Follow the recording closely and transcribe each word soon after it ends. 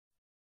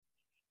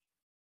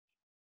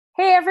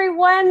Hey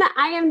everyone,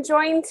 I am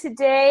joined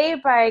today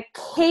by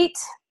Kate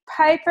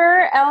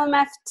Piper,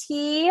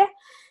 LMFT,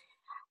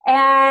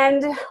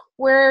 and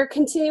we're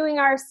continuing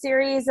our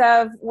series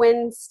of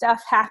When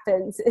Stuff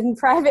Happens in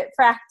Private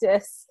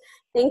Practice.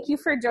 Thank you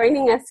for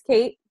joining us,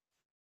 Kate.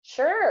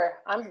 Sure,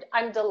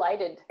 I'm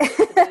delighted to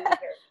be here,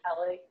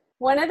 Kelly.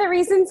 One of the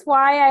reasons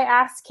why I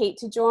asked Kate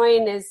to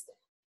join is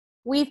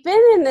we've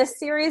been in this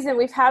series and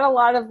we've had a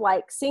lot of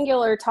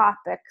singular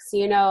topics,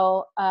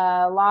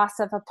 loss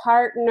of a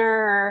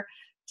partner,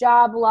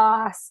 job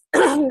loss,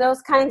 those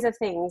kinds of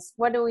things.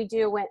 What do we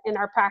do in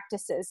our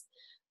practices?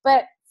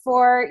 But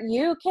for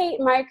you, Kate,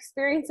 my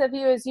experience of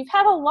you is you've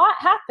had a lot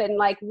happen,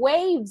 like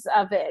waves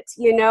of it,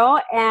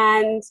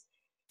 and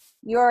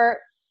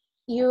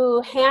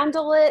you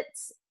handle it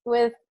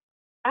with,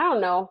 I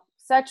don't know,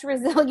 such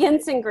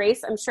resilience and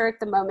grace. I'm sure at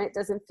the moment it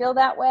doesn't feel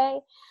that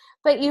way,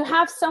 but you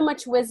have so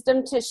much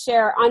wisdom to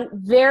share on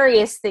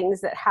various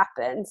things that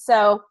happen.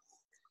 So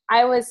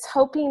I was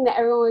hoping that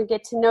everyone would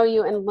get to know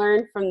you and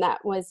learn from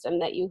that wisdom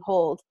that you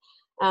hold,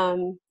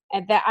 and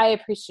that I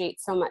appreciate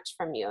so much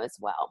from you as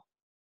well.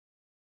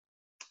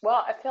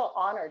 Well, I feel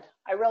honored.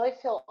 I really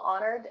feel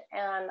honored,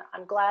 and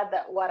I'm glad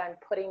that what I'm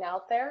putting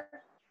out there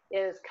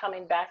is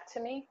coming back to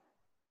me,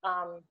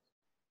 and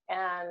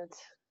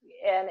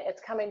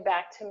it's coming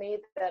back to me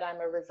that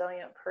I'm a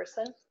resilient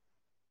person.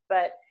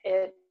 But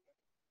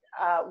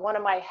one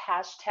of my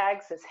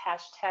hashtags is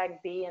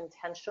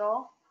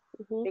 #BeIntentional.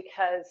 Mm-hmm.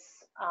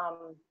 Because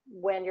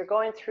when you're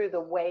going through the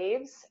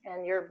waves,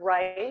 and you're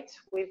right,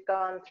 we've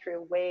gone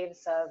through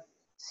waves of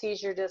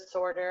seizure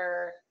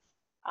disorder,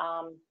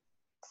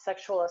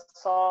 sexual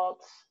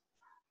assault,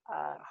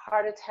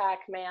 heart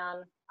attack,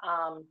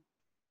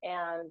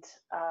 and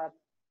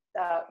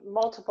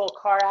multiple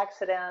car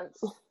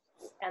accidents,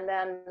 and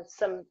then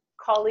some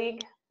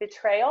colleague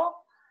betrayal.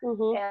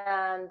 Mm-hmm.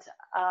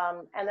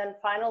 And then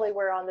finally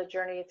we're on the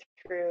journey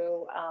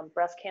through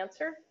breast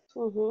cancer.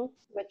 Mm-hmm.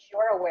 Which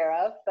you're aware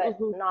of, but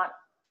mm-hmm. not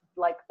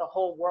like the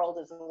whole world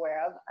is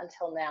aware of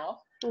until now.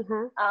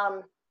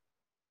 Mm-hmm.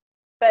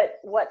 But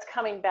what's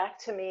coming back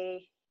to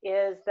me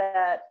is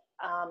that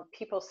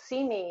people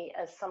see me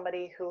as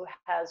somebody who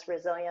has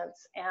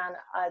resilience and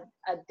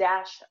a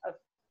dash of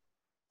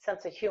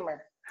sense of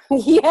humor.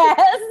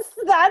 Yes,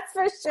 that's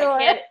for sure.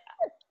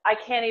 I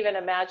can't even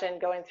imagine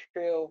going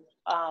through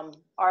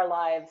our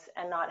lives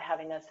and not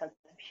having a sense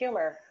of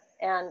humor.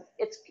 And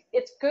it's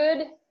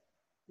good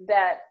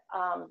that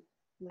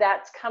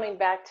that's coming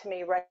back to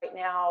me right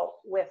now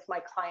with my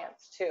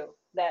clients too,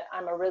 that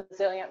I'm a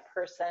resilient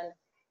person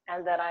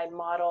and that I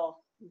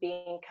model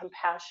being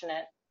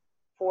compassionate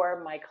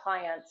for my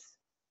clients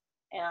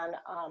and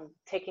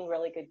taking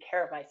really good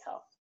care of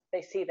myself.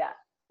 They see that.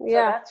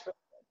 Yeah. So that's really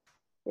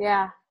good.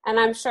 Yeah. And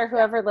I'm sure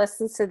whoever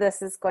listens to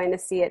this is going to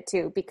see it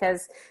too,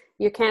 because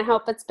you can't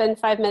help but spend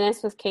 5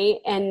 minutes with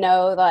Kate and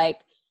know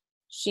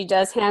she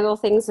does handle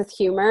things with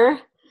humor.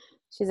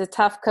 She's a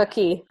tough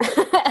cookie,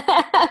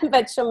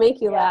 but she'll make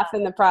you laugh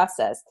in the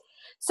process.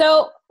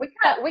 So we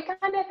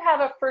kind of have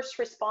a first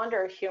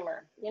responder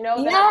humor, Yes. That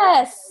I'm working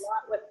a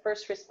lot with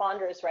first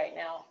responders right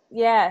now.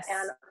 Yes.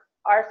 And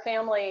our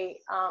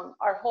family,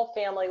 our whole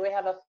family,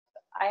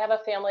 I have a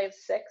family of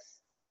 6.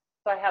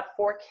 So I have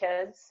 4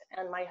 kids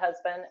and my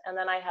husband, and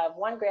then I have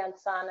 1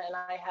 grandson, and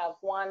I have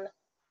one,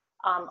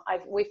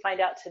 we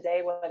find out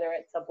today whether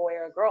it's a boy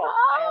or a girl.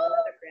 Oh. I have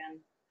another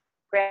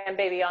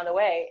grandbaby on the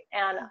way.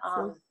 And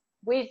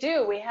we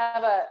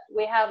have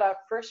a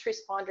first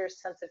responder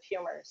sense of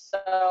humor.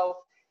 So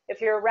if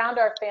you're around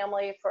our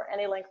family for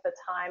any length of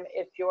time,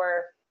 if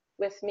you're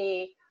with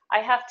me, I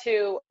have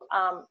to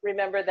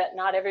remember that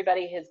not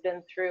everybody has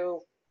been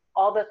through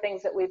all the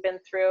things that we've been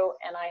through,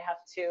 and I have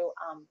to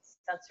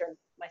censor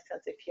my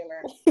sense of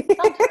humor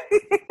sometimes.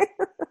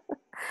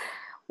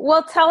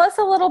 Well, tell us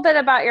a little bit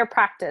about your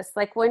practice.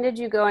 When did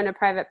you go into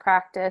private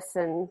practice,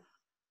 and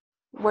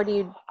what do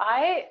you?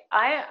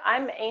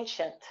 I'm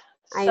ancient.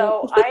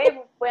 So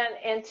I went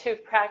into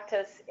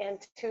practice in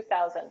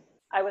 2000.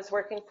 I was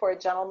working for a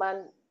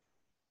gentleman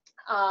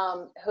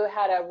who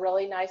had a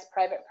really nice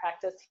private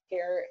practice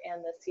here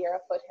in the Sierra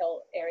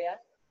Foothill area,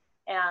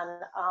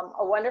 and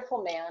a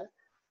wonderful man.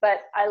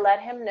 But I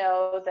let him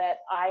know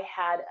that I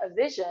had a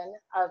vision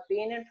of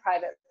being in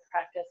private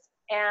practice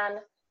and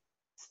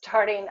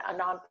starting a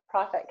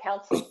nonprofit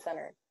counseling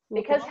center,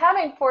 because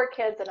having 4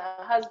 kids and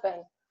a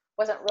husband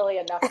wasn't really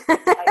enough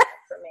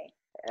for me.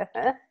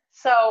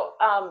 So,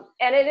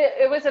 and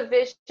it was a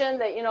vision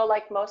that,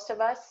 like most of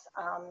us,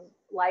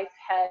 life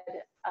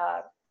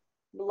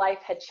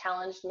had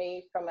challenged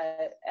me from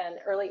an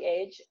early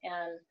age.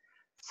 And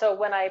so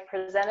when I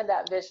presented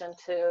that vision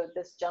to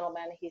this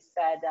gentleman, he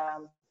said,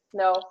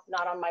 no,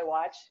 not on my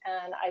watch.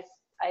 And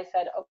I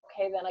said,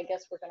 okay, then I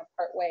guess we're going to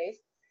part ways.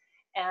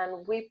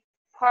 And we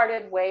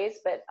parted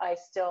ways, but I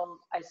still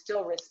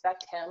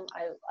respect him.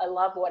 I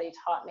love what he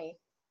taught me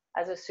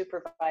as a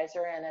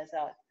supervisor and as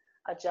a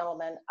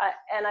gentleman.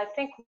 And I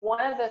think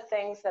one of the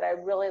things that I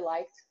really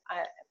liked,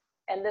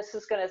 and this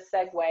is going to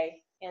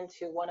segue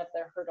into one of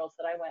the hurdles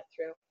that I went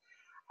through.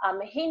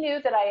 He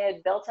knew that I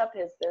had built up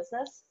his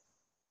business,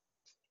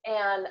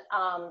 And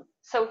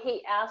so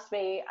he asked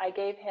me, I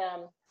gave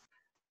him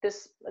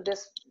this,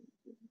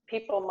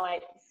 people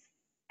might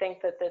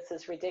think that this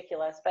is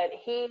ridiculous, but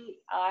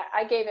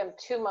I gave him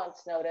 2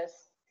 months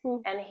notice,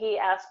 and he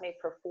asked me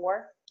for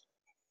 4,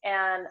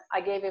 and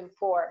I gave him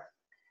 4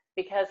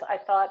 because I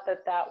thought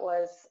that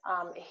was,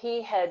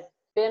 he had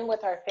been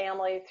with our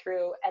family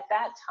through, at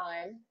that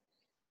time,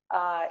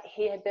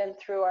 he had been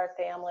through our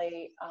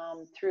family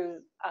through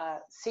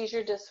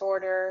seizure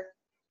disorder,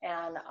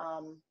 and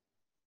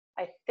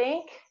I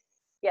think,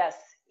 yes,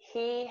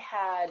 he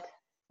had,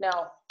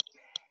 no,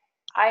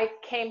 I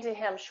came to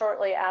him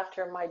shortly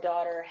after my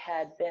daughter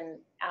had been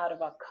out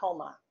of a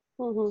coma.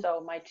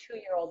 So my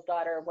 2-year-old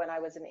daughter, when I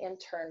was an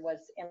intern,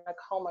 was in a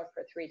coma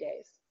for 3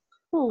 days.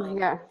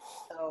 Yeah.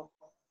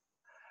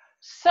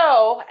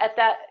 So at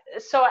that,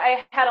 so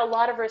I had a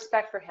lot of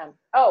respect for him.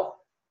 Oh,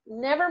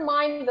 never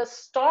mind the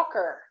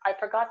stalker. I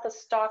forgot the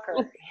stalker.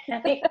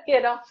 How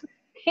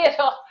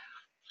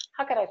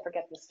could I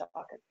forget the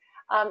stalker?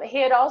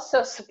 He had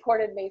also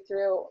supported me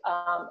through,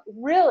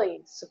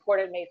 really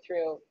supported me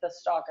through the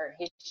stalker.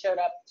 He showed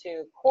up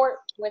to court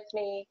with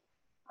me.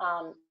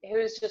 He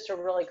was just a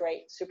really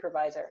great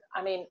supervisor.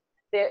 I mean,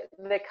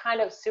 the kind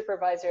of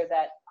supervisor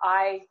that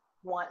I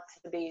want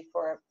to be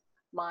for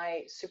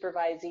my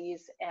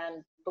supervisees,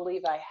 and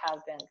believe I have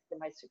been for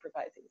my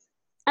supervisees.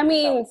 I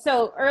mean,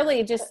 so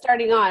early, just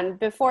starting on,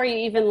 before you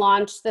even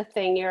launched the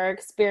thing, you're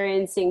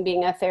experiencing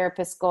being a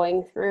therapist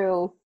going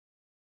through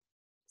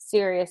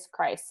serious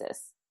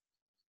crisis.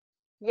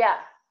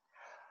 Yeah.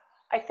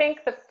 I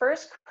think the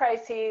first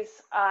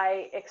crises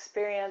I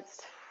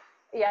experienced,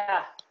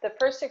 the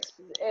first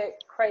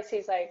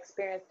crises I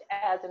experienced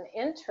as an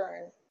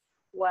intern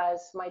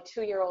was my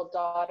 2-year-old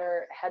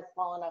daughter had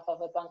fallen off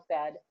of a bunk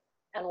bed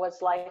and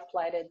was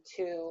life-flighted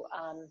to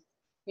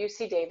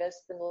UC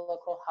Davis, the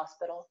local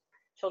hospital,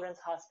 children's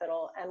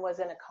hospital, and was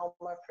in a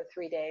coma for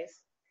 3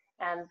 days.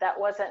 And that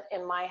wasn't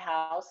in my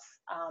house,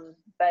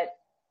 but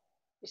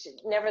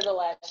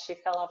nevertheless, she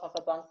fell off of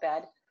a bunk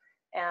bed.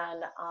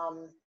 And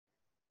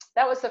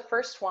that was the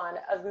first one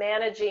of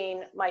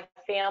managing my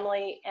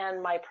family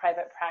and my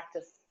private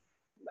practice.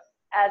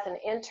 As an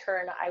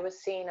intern, I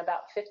was seeing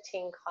about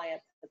 15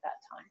 clients at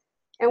that time.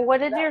 And what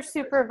did your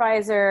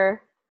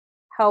supervisor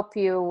help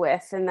you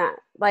with in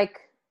that?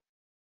 Like,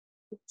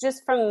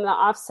 just from the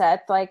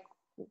offset, like,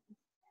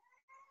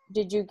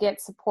 did you get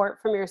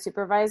support from your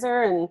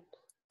supervisor? And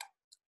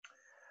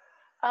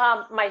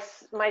my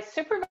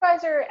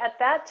supervisor at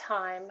that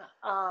time,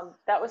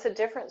 that was a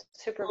different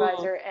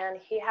supervisor, and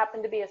he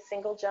happened to be a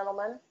single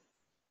gentleman,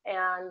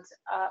 and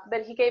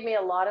but he gave me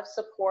a lot of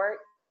support.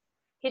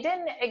 He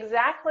didn't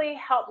exactly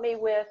help me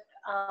with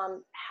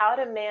how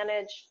to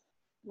manage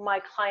my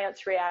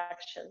clients'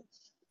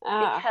 reactions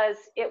because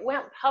it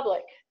went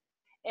public.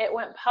 It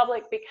went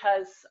public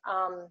because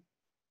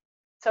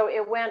so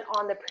it went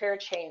on the prayer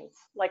chains,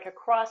 like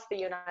across the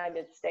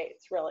United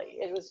States, really.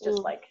 It was just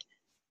like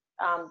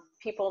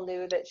people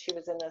knew that she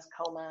was in this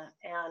coma.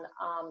 And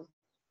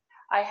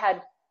I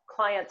had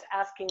clients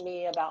asking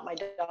me about my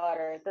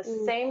daughter. The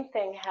same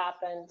thing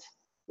happened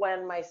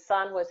when my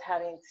son was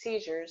having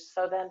seizures.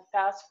 So then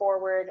fast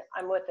forward,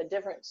 I'm with a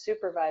different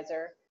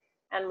supervisor,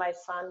 and my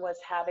son was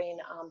having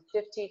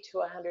 50 to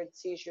 100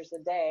 seizures a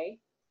day.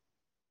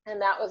 And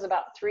that was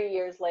about 3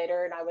 years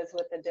later, and I was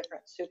with a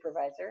different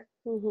supervisor.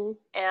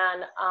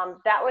 And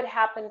that would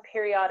happen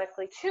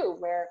periodically too,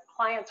 where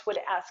clients would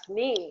ask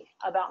me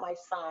about my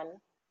son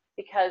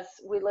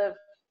because we live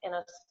in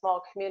a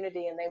small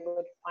community, and they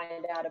would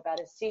find out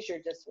about his seizure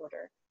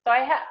disorder. So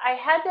I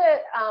had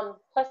to,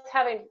 plus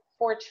having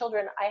 4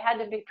 children, I had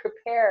to be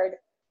prepared,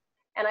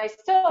 and I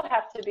still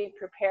have to be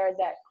prepared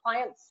that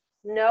clients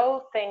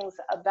know things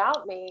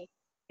about me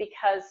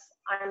because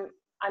I'm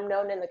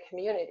known in the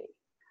community.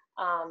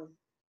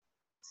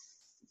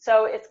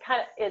 So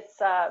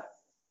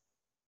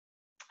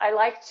I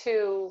like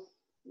to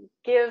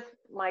give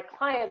my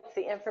clients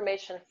the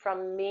information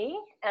from me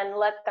and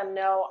let them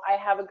know I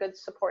have a good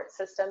support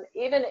system,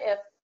 even if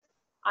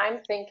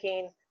I'm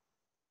thinking,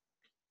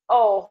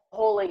 oh,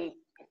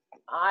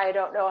 I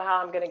don't know how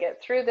I'm going to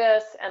get through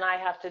this, and I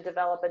have to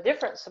develop a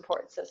different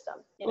support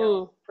system,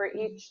 for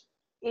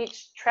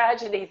each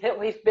tragedy that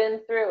we've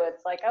been through.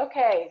 It's like,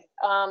 okay,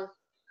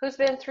 who's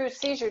been through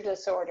seizure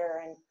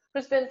disorder, and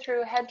who's been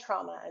through head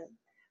trauma? And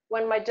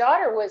when my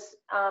daughter was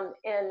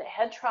in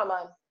head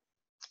trauma,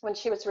 when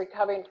she was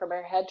recovering from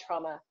her head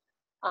trauma,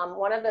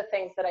 one of the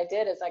things that I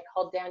did is I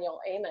called Daniel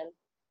Amen,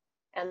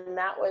 and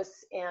that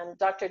was in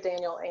Dr.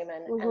 Daniel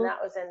Amen, and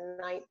that was in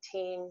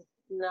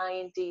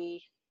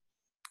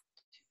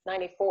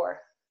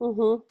 1994.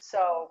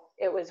 So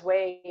it was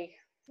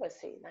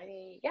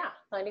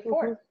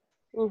 94.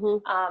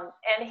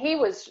 And he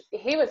was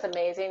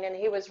amazing, and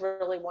he was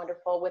really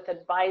wonderful with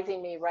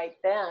advising me right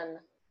then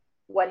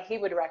what he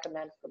would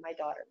recommend for my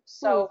daughter.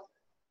 So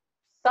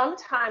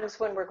sometimes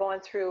when we're going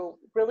through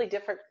really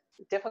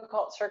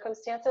difficult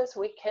circumstances,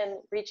 we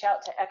can reach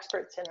out to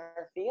experts in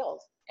our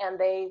field, and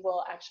they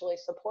will actually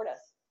support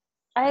us.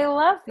 I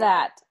love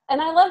that.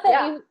 And I love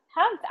that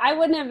I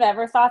wouldn't have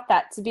ever thought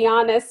that, to be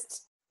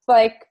honest.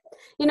 Like,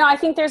 I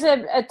think there's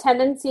a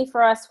tendency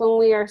for us when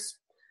we are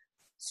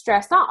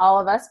stressed, not all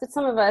of us, but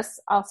some of us,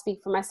 I'll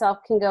speak for myself,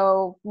 can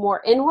go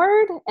more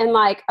inward and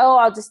like, oh,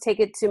 I'll just take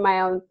it to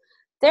my own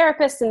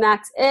therapist and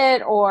that's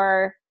it.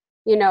 Or,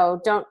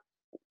 don't,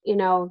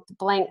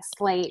 blank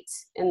slate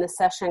in the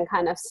session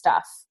kind of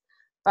stuff.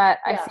 But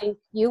I think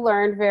you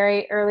learned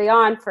very early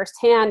on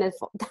firsthand is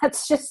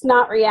that's just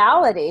not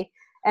reality,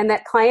 and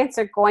that clients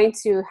are going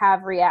to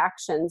have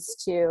reactions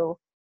to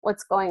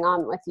what's going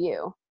on with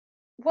you.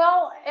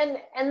 Well, and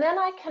then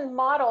I can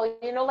model,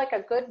 like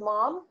a good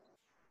mom,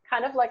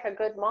 kind of like a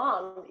good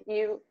mom.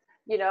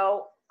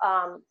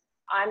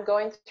 I'm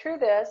going through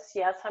this.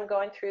 Yes, I'm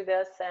going through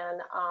this.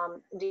 And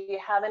do you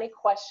have any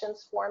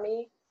questions for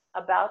me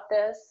about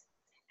this?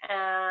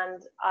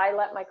 And I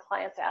let my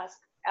clients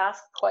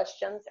ask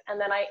questions, and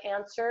then I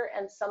answer.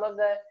 And some of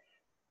the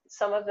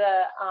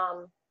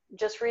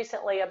just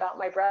recently about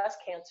my breast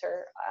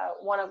cancer,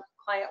 one of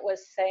client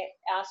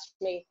asked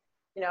me,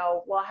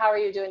 well, how are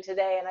you doing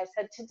today? And I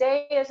said,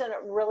 today isn't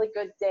a really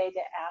good day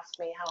to ask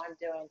me how I'm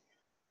doing.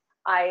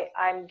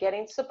 I'm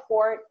getting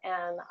support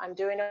and I'm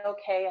doing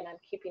okay and I'm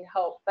keeping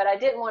hope. But I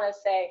didn't want to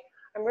say,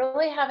 I'm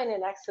really having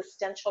an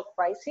existential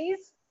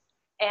crisis.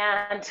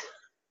 And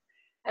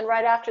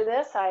right after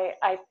this,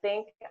 I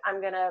think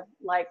I'm going to,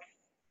 like,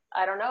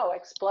 I don't know,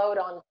 explode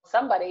on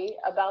somebody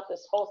about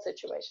this whole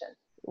situation.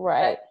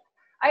 Right. But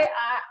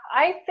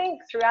I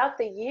think throughout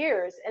the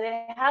years, and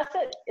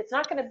it's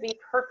not going to be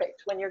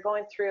perfect when you're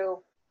going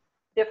through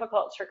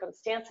difficult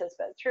circumstances,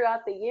 but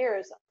throughout the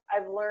years,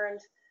 I've learned,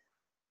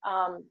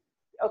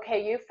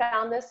 okay, you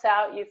found this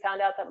out. You found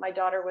out that my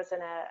daughter was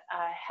in a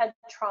head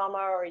trauma,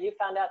 or you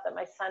found out that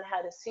my son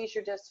had a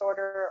seizure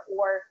disorder,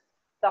 or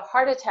the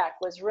heart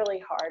attack was really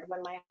hard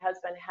when my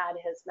husband had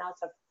his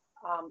massive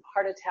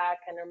heart attack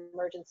and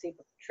emergency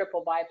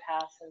triple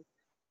bypass and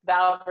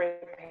valve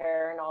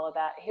repair and all of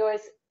that. He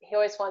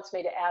always wants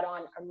me to add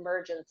on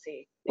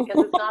emergency, because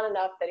it's not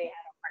enough that he had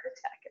a heart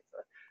attack.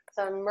 It's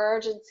an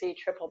emergency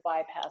triple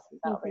bypass and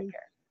valve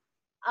repair.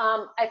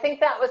 I think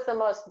that was the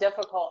most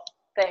difficult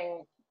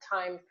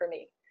time for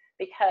me,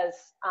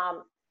 because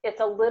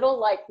it's a little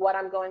like what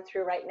I'm going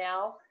through right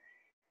now.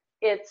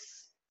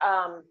 It's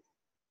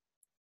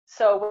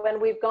so when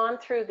we've gone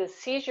through the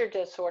seizure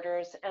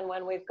disorders, and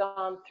when we've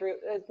gone through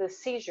the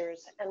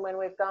seizures, and when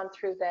we've gone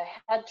through the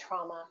head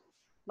trauma,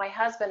 my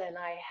husband and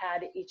I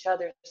had each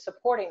other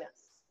supporting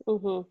us.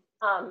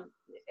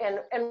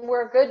 And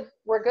we're a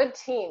good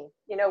team.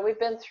 We've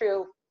been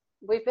through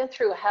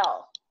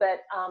hell, but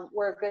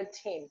we're a good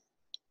team.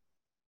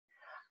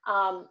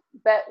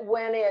 But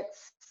when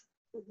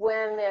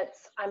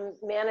I'm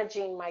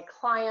managing my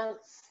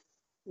clients,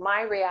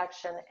 my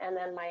reaction, and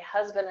then my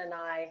husband and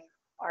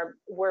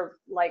we're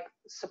like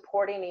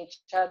supporting each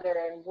other,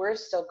 and we're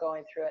still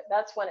going through it.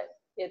 That's when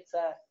it's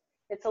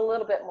a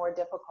little bit more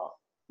difficult.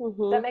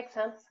 Does that make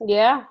sense?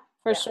 Yeah,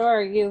 for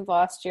sure. You've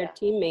lost your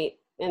teammate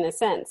in a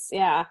sense.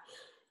 Yeah.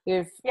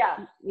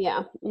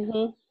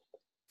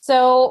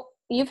 So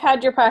you've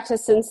had your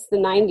practice since the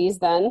 90s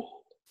then?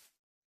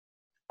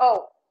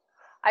 Oh,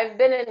 I've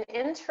been an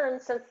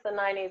intern since the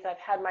 90s. I've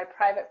had my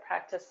private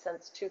practice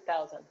since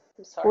 2000.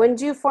 I'm sorry. When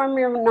did you form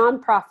your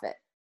nonprofit?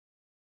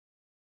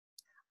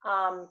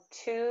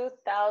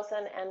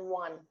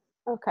 2001.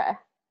 Okay.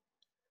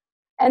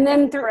 And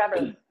then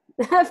forever.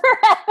 Forever.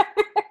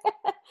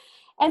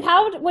 And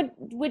how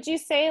would you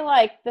say,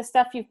 like, the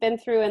stuff you've been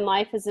through in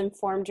life has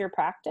informed your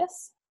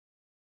practice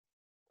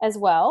as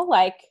well?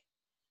 Like,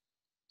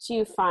 do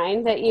you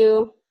find that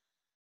I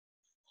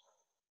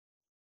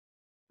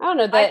don't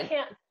know, that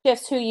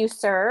shifts who you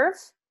serve?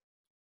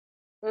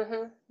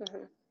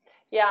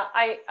 Yeah,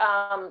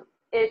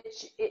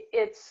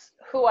 it's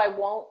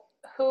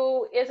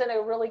who isn't a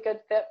really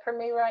good fit for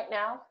me right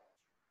now.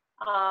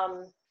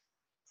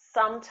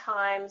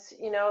 Sometimes,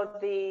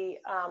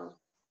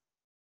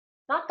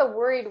 not the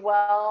worried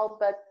well,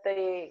 but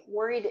the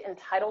worried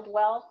entitled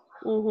well.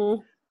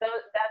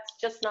 That's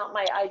just not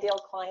my ideal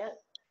client.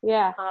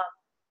 Yeah.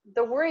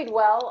 The worried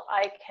well,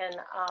 I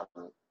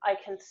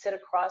can sit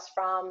across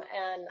from,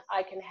 and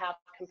I can have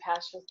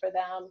compassion for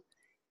them.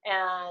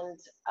 And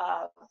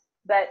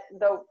but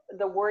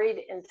the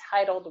worried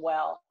entitled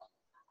well,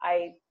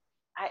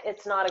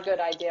 it's not a good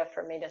idea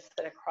for me to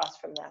sit across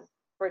from them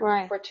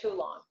for too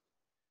long.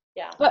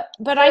 Yeah. But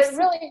so it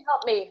really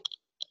helped me.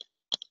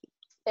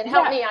 It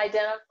helped me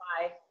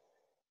identify.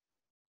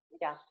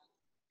 Yeah.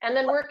 And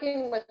then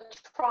working with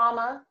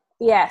trauma.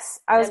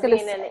 Yes. I was going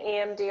to say.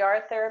 Being an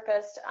EMDR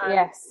therapist.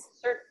 Yes.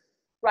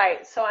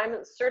 Right. So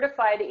I'm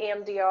certified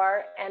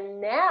EMDR.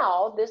 And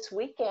now this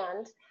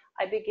weekend,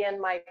 I begin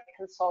my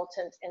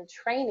consultant and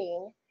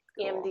training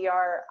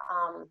EMDR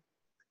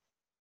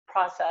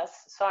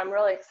process. So I'm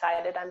really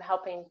excited. I'm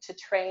helping to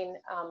train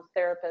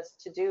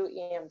therapists to do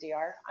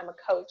EMDR. I'm a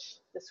coach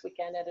this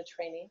weekend at a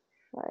training.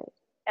 Right.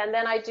 And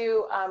then I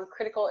do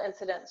critical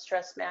incident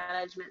stress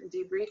management and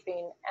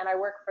debriefing, and I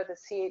work for the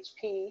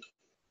CHP,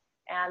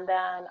 and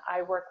then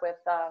I work with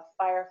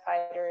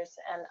firefighters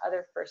and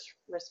other first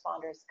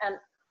responders. And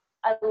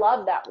I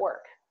love that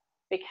work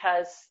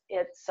because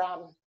it's,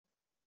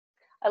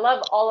 I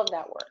love all of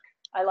that work.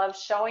 I love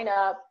showing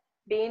up,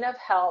 being of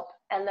help,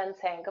 and then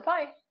saying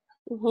goodbye.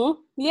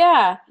 Mm-hmm.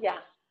 Yeah.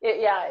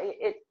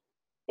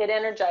 It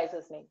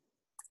energizes me.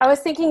 I was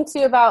thinking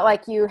too about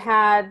like you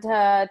had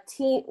what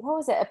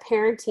was it? A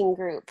parenting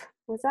group.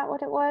 Was that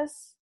what it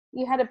was?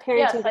 You had a parenting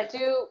Yes,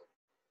 group.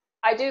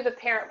 I do the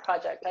parent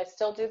project. I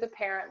still do the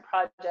parent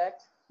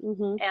project.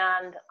 Mm-hmm.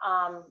 And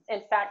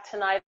in fact,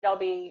 tonight I'll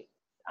be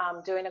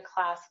doing a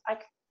class.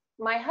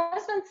 My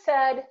husband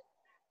said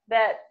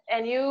that,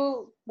 and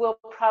you will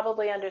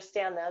probably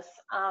understand this.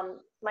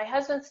 My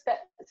husband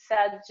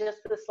said just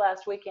this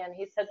last weekend,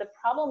 he said, the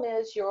problem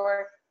is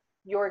you're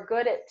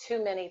good at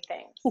too many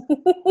things.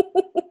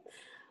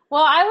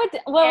 Well, and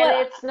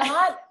it's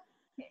not,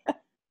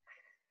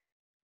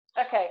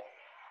 okay.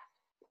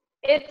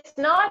 It's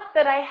not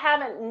that I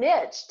haven't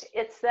niched.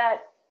 It's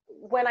that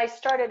when I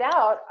started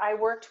out, I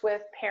worked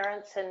with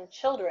parents and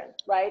children,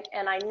 right?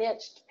 And I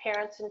niched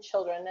parents and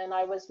children, and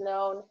I was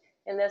known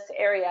in this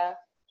area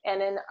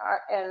and in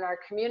our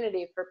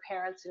community for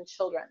parents and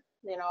children.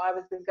 You know, I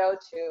was the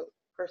go-to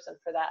person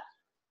for that.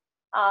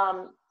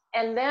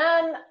 And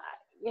then,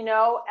 you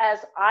know,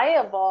 as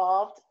I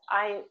evolved,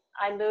 I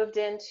moved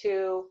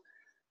into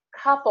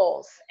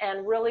couples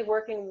and really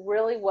working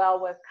really well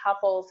with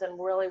couples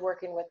and really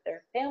working with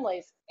their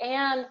families.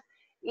 And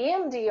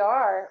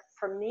EMDR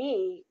for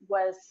me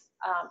was,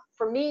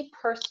 for me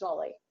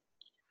personally,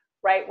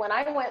 right? When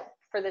I went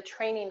for the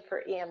training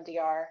for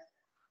EMDR,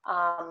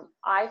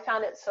 I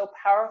found it so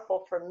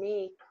powerful for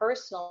me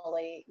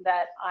personally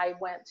that I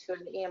went to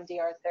an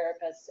EMDR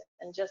therapist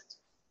and just,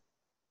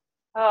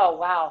 oh,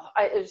 wow,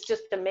 it was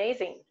just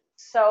amazing.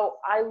 So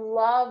I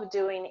love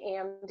doing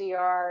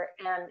EMDR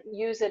and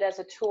use it as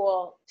a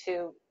tool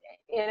to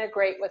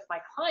integrate with my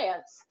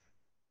clients.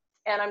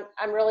 And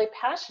I'm really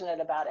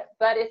passionate about it.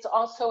 But it's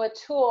also a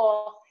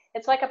tool,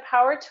 it's like a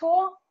power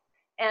tool,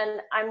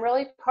 and I'm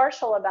really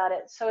partial about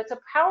it. So it's a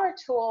power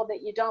tool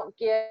that you don't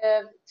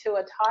give to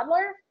a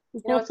toddler.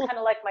 You know, it's kind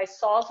of like my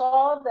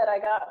Sawzall that I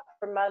got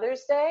for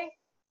Mother's Day.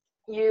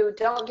 You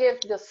don't give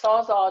the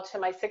Sawzall to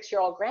my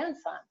 6-year-old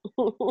grandson.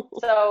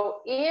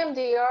 So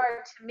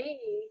EMDR to me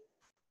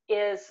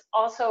is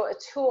also a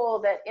tool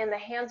that in the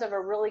hands of a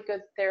really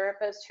good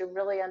therapist who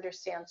really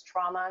understands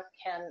trauma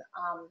can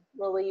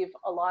relieve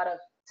a lot of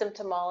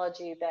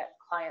symptomology that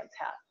clients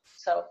have.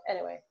 So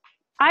anyway.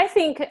 I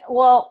think,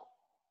 well,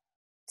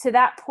 to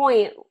that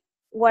point,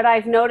 what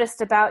I've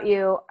noticed about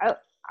you,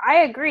 I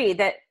agree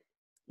that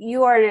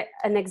you are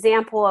an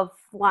example of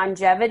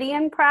longevity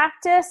in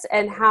practice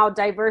and how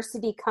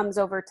diversity comes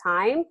over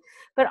time.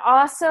 But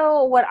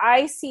also what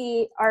I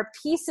see are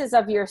pieces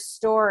of your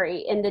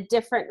story in the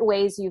different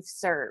ways you've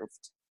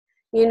served.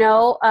 You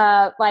know,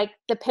 like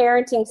the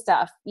parenting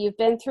stuff. You've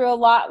been through a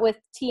lot with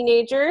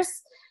teenagers.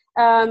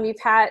 You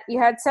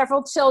had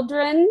several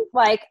children,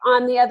 like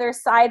on the other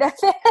side of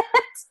it.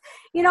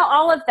 You know,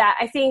 all of that.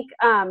 I think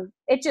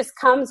it just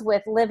comes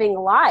with living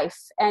life,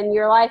 and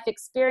your life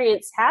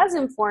experience has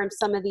informed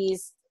some of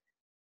these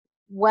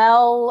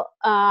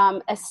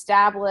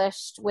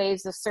established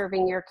ways of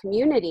serving your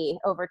community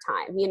over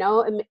time, you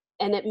know,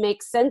 and it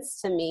makes sense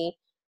to me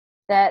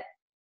that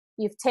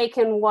you've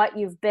taken what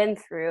you've been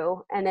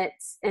through and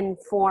it's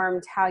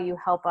informed how you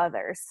help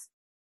others.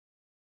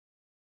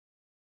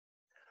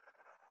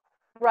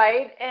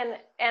 Right.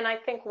 And I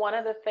think one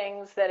of the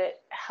things that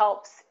it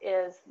helps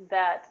is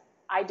that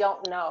I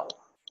don't know.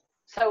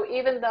 So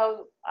even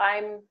though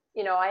I've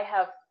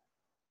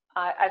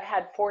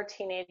had 4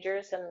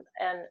 teenagers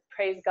and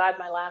praise God,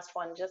 my last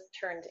one just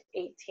turned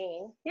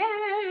 18.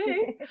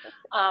 Yay!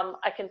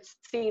 I can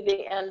see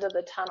the end of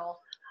the tunnel.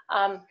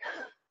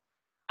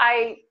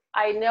 I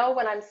know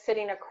when I'm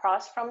sitting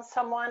across from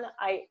someone,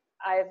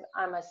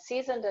 I'm a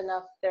seasoned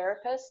enough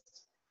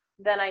therapist,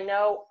 then I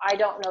know I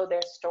don't know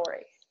their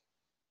story.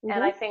 Mm-hmm.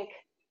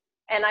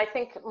 And I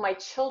think my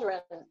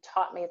children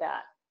taught me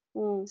that.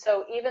 Mm.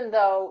 So even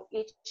though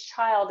each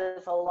child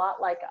is a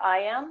lot like I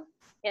am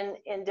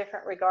in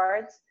different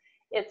regards,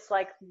 it's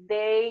like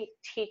they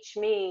teach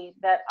me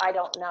that I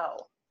don't know.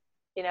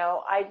 You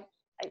know, I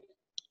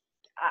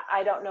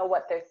don't know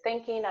what they're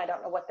thinking. I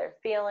don't know what they're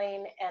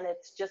feeling. And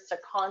it's just a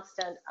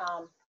constant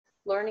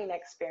learning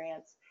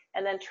experience.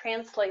 And then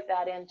translate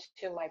that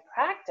into my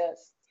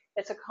practice.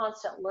 It's a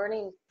constant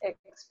learning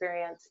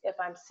experience if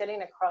I'm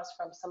sitting across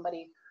from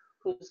somebody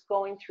who's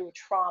going through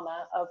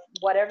trauma of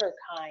whatever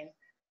kind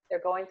they're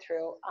going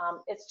through.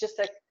 It's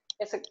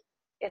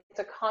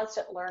a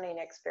constant learning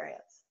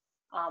experience.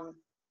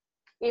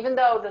 Even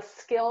though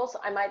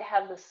I might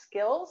have the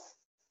skills,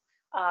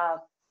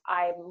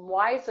 I'm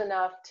wise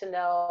enough to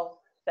know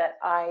that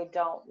I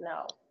don't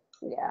know.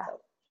 Yeah.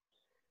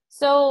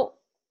 So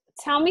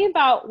tell me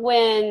about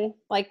when,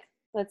 like,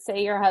 let's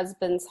say your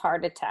husband's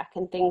heart attack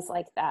and things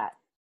like that.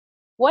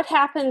 What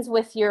happens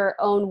with your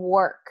own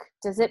work?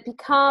 Does it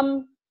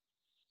become,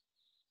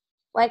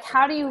 like,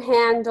 how do you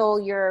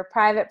handle your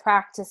private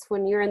practice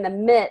when you're in the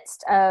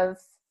midst of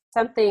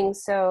something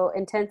so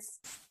intense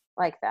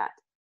like that?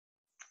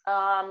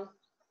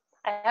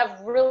 I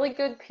have really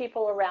good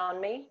people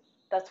around me.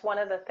 That's one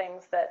of the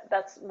things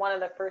that's one of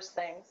the first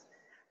things.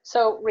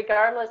 So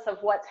regardless of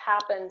what's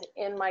happened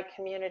in my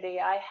community,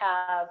 I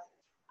have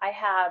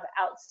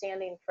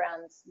outstanding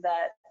friends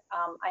that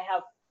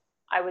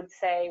I would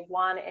say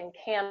one in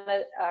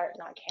Canada, or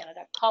not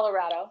Canada,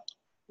 Colorado,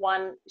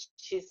 one,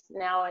 she's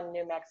now in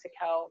New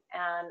Mexico,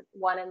 and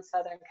one in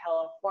Southern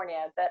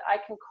California that I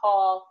can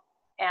call,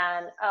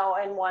 and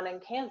one in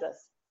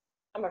Kansas.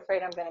 I'm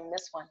afraid I'm going to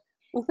miss one.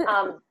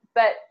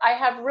 But I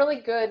have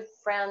really good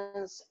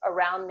friends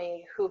around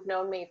me who've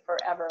known me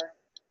forever,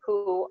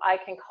 who I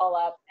can call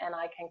up and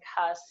I can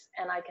cuss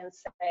and I can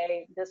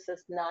say, this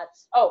is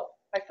nuts. Oh,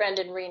 my friend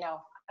in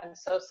Reno, I'm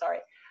so sorry.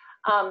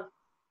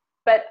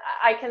 But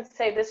I can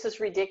say, this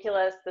is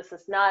ridiculous. This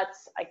is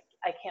nuts.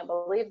 I can't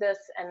believe this.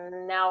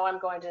 And now I'm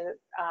going to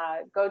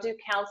go do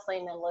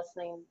counseling and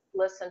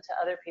listen to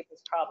other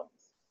people's problems.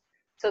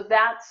 So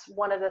that's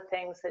one of the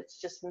things that's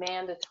just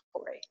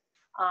mandatory.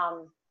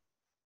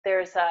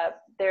 There's a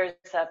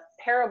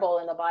parable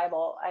in the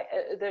Bible.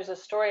 There's a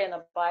story in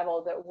the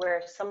Bible that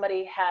where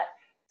somebody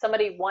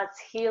wants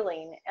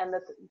healing, and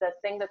the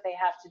thing that they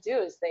have to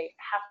do is they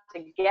have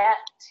to get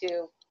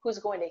to who's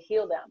going to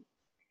heal them.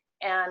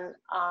 And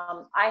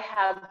I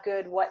have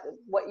good what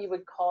you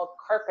would call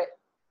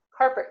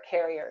carpet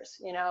carriers,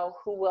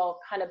 who will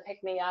kind of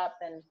pick me up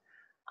and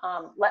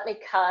let me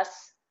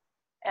cuss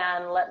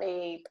and let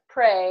me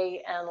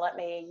pray and let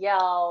me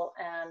yell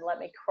and let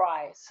me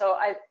cry.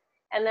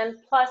 And then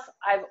plus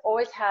I've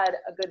always had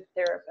a good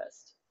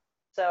therapist.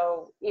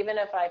 So even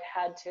if I've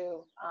had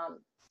to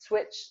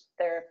switch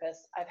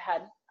therapists, I've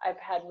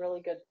had really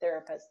good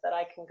therapists that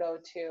I can go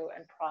to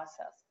and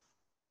process.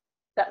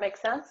 That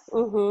makes sense?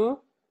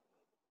 Mm-hmm.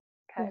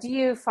 Okay. Do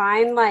you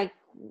find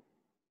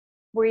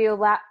were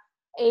you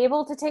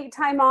able to take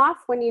time off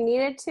when you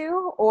needed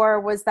to, or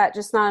was that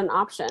just not an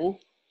option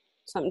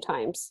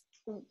sometimes?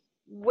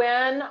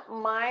 When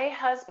my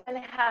husband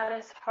had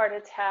his heart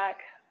attack,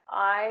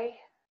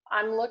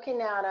 I'm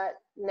looking at it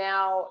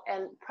now,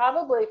 and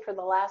probably for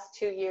the last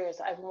 2 years,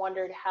 I've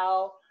wondered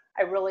how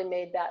I really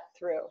made that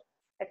through.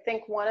 I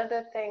think one of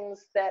the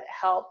things that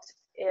helped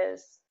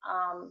is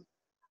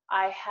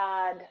I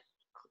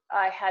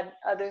had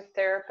other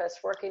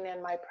therapists working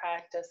in my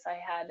practice. I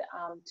had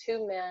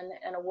 2 men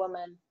and a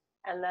woman,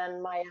 and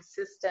then my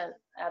assistant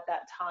at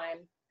that time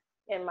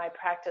in my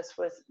practice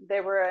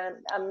they were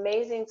an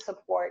amazing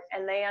support,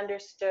 and they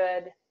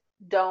understood,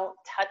 don't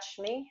touch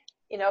me,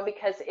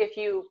 because if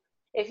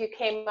you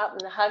came up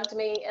and hugged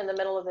me in the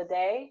middle of the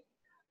day,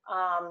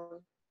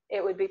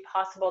 it would be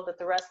possible that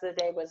the rest of the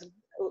day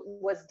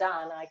was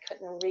done. I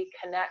couldn't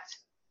reconnect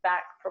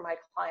back for my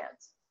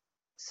clients.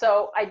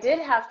 So I did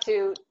have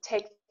to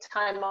take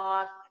time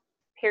off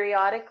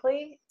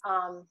periodically,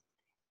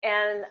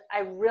 and I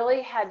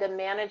really had to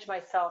manage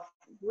myself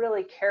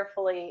really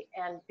carefully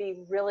and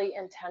be really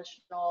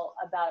intentional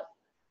about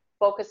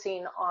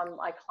focusing on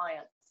my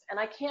clients. And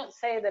I can't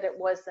say that it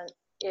was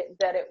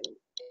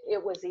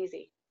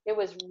easy. It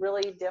was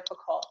really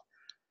difficult,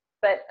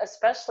 but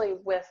especially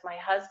with my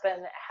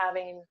husband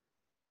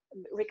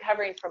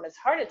recovering from his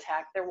heart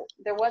attack,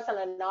 there wasn't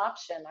an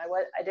option.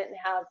 I didn't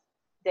have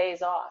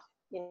days off.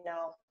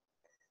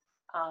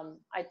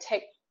 I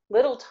take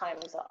little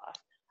times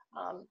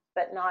off,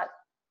 but not.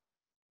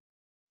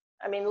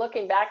 I mean,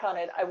 looking back on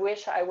it, I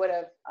wish I would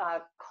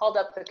have called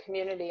up the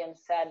community and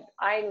said,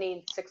 I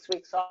need 6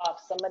 weeks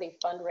off. Somebody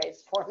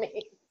fundraise for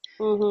me.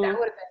 Mm-hmm. That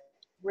would have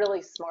been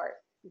really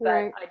smart, but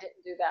right. I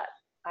didn't do that.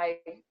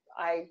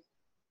 I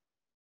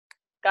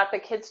got the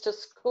kids to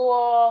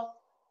school,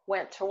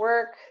 went to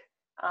work,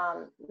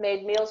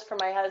 made meals for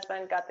my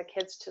husband, got the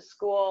kids to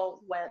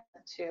school, went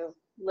to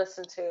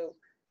listen to,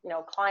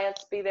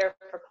 clients, be there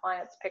for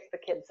clients, pick the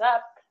kids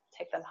up,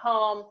 take them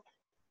home,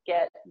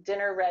 get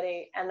dinner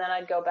ready, and then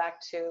I'd go back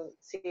to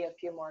see a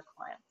few more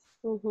clients.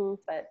 Mm-hmm.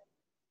 But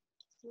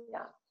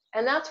yeah,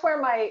 and that's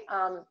where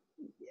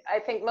I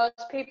think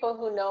most people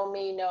who know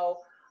me know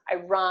I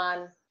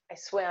run, I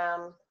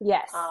swim,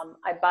 yes,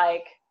 I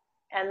bike,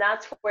 and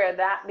that's where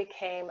that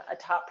became a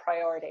top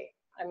priority.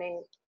 I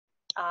mean,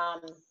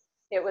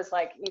 it was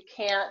like, you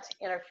can't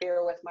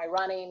interfere with my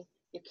running,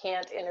 you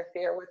can't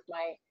interfere with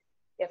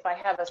if I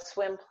have a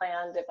swim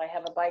planned, if I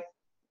have a bike,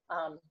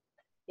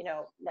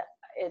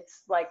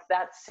 it's like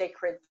that's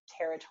sacred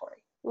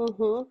territory.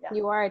 Mm-hmm. Yeah.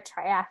 You are a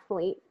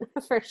triathlete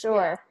for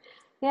sure.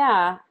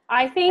 Yeah.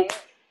 I think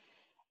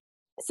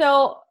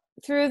so.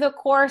 Through the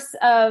course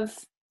of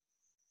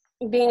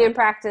being in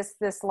practice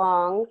this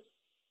long,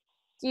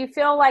 do you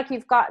feel like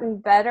you've gotten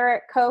better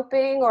at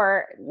coping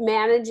or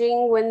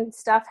managing when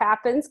stuff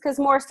happens? Because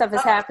more stuff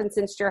has happened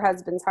since your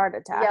husband's heart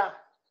attack.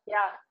 Yeah.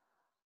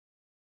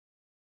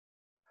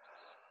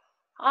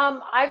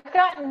 I've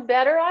gotten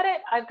better at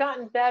it. I've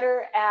gotten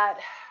better at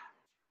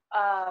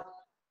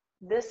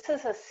this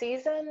is a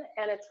season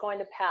and it's going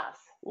to pass.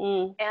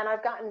 Mm. And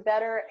I've gotten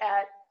better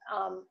at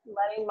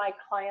letting my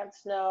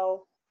clients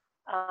know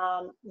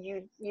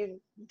you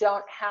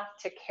don't have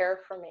to care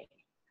for me.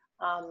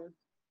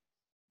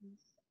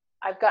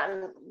 I've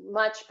gotten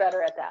much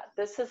better at that.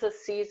 This is a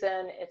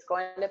season, it's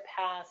going to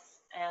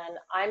pass, and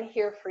I'm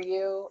here for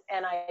you,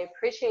 and I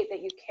appreciate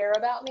that you care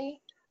about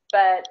me,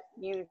 but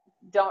you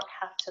don't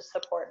have to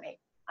support me.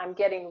 I'm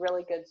getting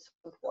really good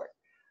support.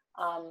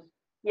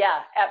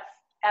 Yeah,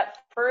 at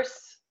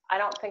first, I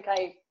don't think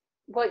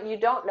well, you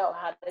don't know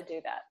how to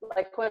do that.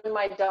 Like when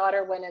my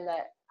daughter went in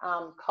the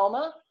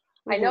coma,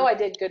 I know I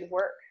did good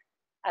work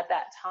at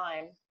that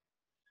time.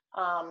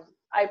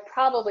 I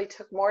probably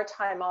took more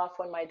time off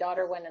when my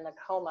daughter went in the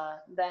coma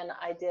than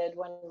I did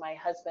when my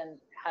husband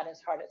had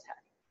his heart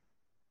attack.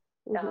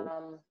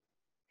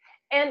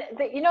 And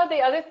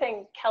the other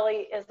thing,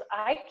 Kelly, is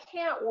I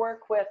can't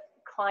work with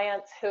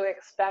clients who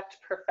expect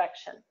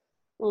perfection.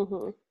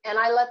 And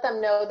I let them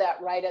know that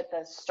right at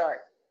the start.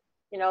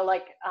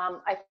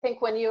 I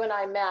think when you and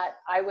I met,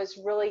 I was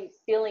really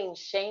feeling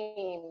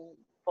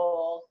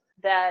shameful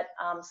that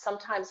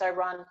sometimes I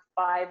run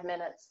 5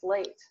 minutes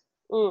late.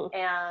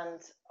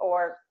 And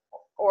or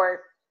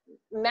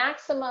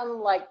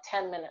maximum like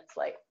 10 minutes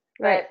late.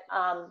 Right.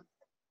 But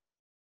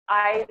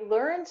I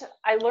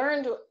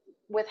learned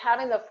with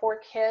having the 4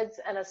 kids,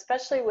 and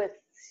especially with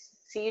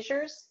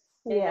seizures,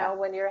 you know,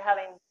 when you're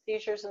having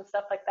seizures and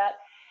stuff like that,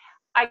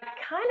 I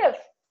kind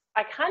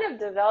of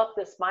developed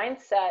this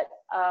mindset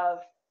of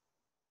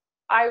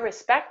I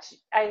respect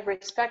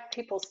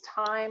people's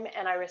time,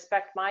 and I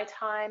respect my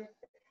time.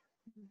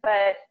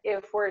 But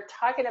if we're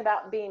talking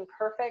about being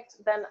perfect,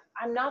 then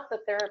I'm not the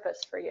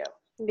therapist for you,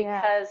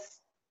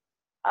 because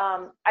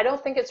I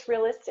don't think it's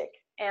realistic.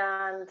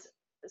 And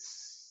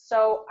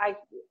so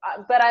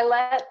but I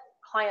let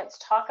clients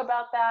talk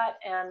about that,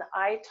 and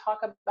I talk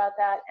about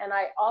that, and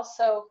I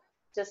also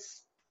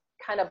just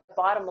kind of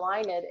bottom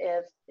line it.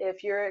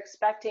 If you're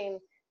expecting,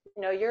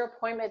 your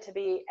appointment to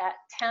be at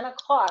 10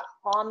 o'clock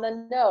on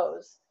the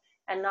nose,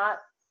 and not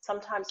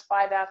sometimes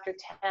 5 after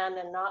 10,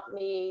 and not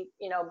me,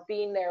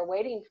 being there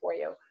waiting for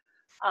you,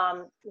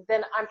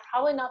 then I'm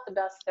probably not the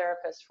best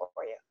therapist for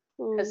you,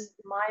 because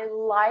my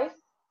life,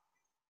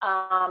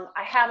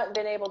 I haven't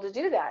been able to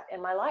do that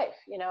in my life.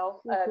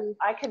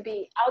 I could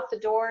be out the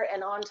door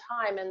and on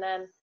time, and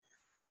then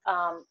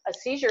a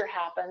seizure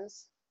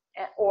happens,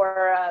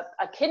 or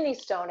a kidney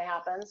stone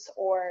happens,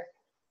 or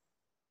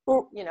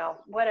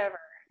whatever.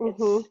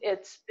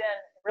 It's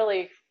been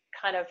really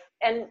kind of,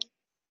 and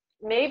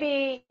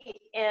maybe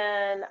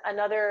in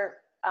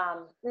another,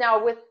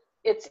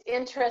 it's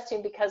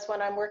interesting because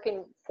when I'm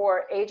working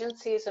for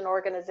agencies and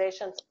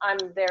organizations, I'm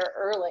there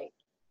early.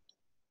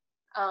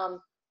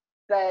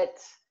 But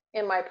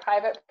in my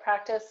private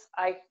practice,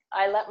 I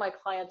let my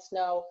clients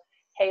know,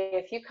 hey,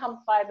 if you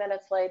come 5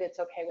 minutes late, it's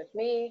okay with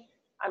me.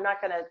 I'm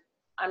not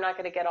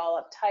gonna get all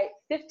uptight.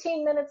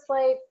 15 minutes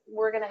late,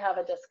 we're gonna have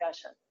a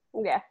discussion.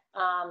 Yeah.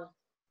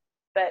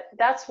 But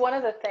that's one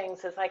of the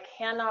things, is I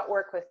cannot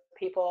work with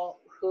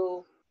people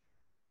who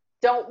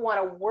don't want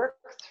to work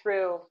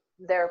through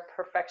their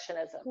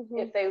perfectionism.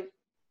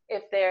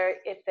 If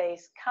they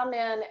come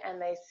in and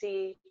they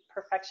see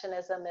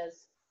perfectionism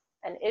as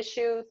an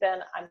issue, then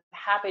I'm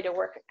happy to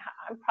work.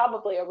 I'm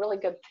probably a really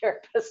good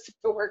therapist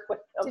to work with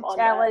them on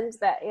challenge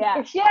that.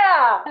 Yeah.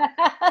 Yeah.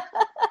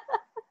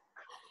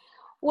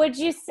 Would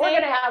you say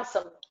we're gonna have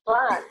some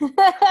fun?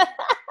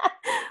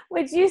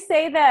 Would you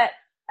say that,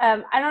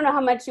 I don't know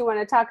how much you want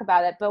to talk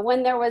about it, but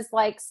when there was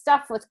like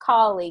stuff with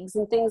colleagues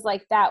and things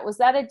like that, was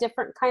that a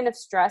different kind of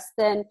stress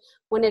than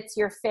when it's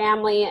your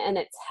family and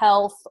it's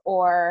health,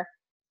 or,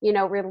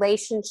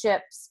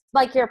 relationships,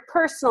 like your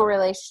personal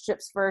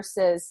relationships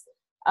versus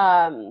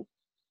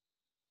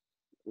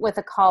with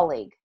a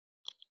colleague?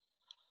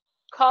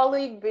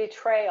 Colleague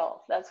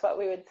betrayal. That's what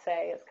we would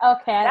say.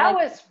 Okay. That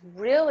was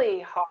really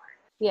hard.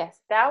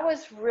 Yes. That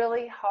was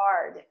really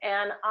hard.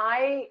 And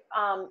I,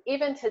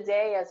 even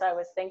today, as I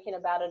was thinking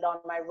about it on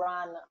my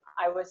run,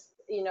 I was,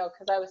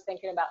 because I was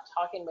thinking about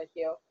talking with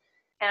you,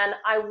 and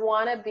I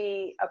want to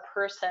be a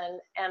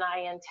person, and I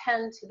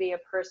intend to be a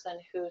person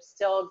who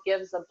still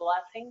gives a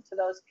blessing to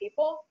those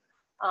people.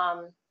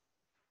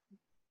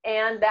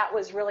 And that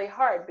was really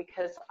hard,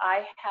 because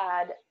I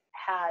had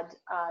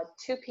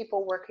 2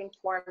 people working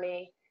for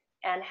me,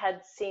 and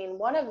had seen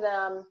one of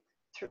them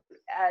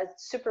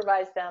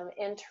supervise them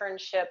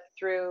internship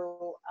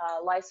through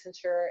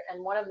licensure,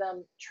 and one of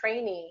them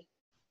trainee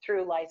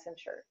through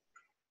licensure.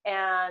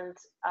 And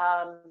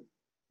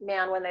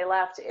man, when they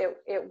left,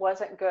 it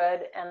wasn't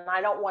good. And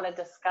I don't want to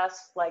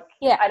discuss, like,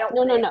 I don't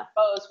want to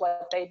expose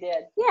what they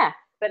did. Yeah.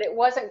 But it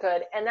wasn't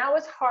good. And that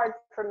was hard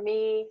for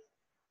me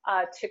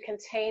to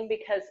contain,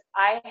 because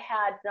I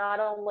had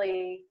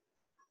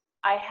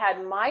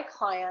my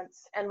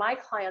clients, and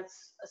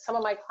some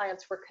of my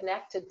clients were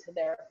connected to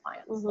their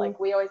clients. Like,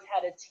 we always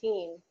had a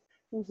team.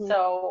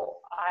 So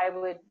I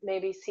would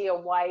maybe see a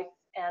wife,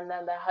 and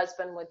then the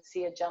husband would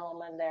see a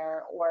gentleman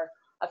there, or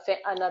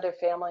another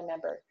family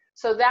member.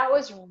 So that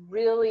was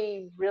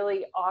really,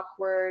 really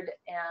awkward.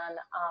 And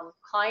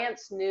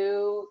clients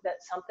knew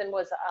that something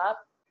was up,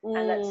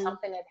 and that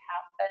something had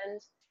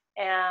happened.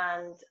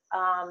 And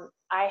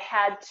I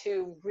had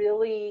to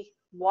really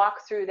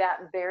walk through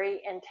that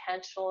very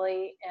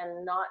intentionally,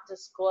 and not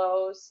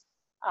disclose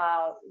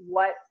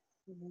what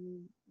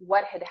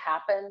had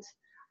happened.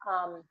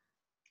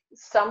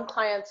 Some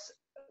clients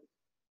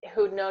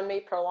who'd known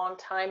me for a long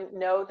time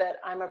know that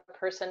I'm a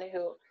person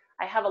who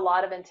I have a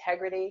lot of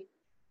integrity.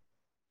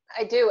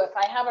 I do. If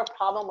I have a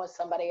problem with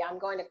somebody, I'm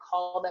going to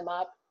call them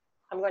up.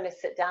 I'm going to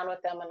sit down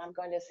with them and I'm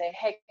going to say,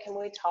 hey, can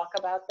we talk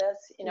about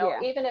this?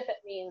 Even if it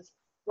means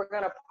we're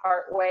going to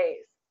part ways,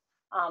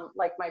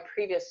 like my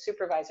previous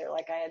supervisor,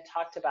 like I had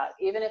talked about,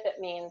 even if it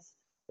means,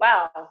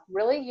 wow,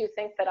 really? You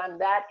think that I'm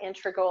that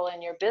integral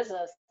in your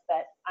business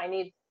that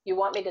you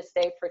want me to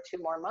stay for 2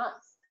 more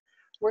months?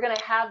 We're going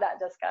to have that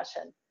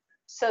discussion.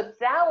 So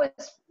that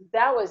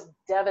was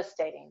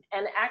devastating.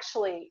 And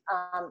actually,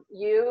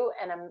 you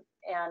and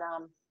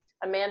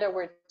Amanda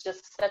were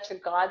just such a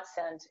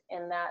godsend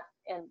in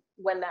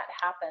when that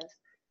happened,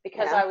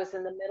 because I was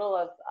in the middle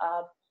of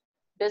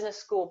business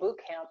school boot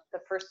camp the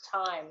first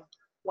time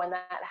when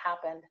that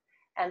happened.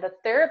 And the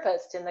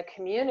therapist in the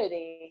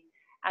community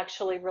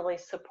actually really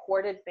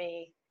supported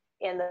me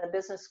in the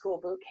business school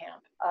boot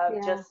camp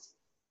of just,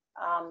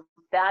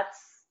 that's,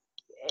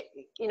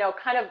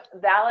 kind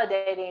of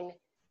validating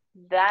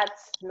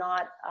that's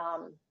not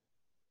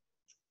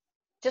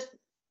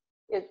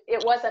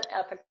it wasn't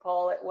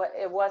ethical.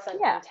 It wasn't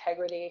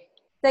integrity.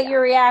 That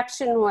your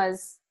reaction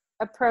was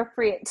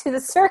appropriate to the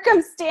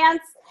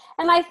circumstance.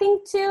 And I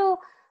think too,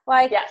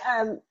 like,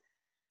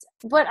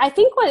 but I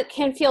think what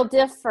can feel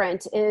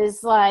different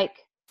is,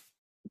 like,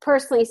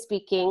 personally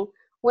speaking,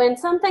 when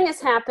something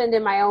has happened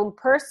in my own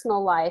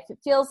personal life, it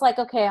feels like,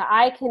 okay,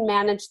 I can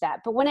manage that.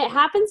 But when it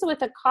happens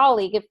with a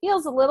colleague, it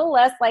feels a little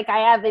less like I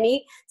have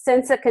any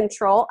sense of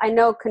control. I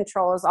know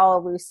control is all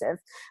elusive,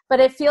 but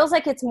it feels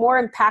like it's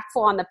more impactful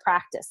on the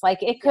practice. Like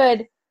it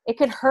could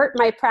hurt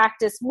my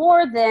practice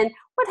more than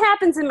what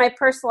happens in my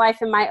personal life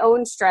and my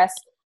own stress.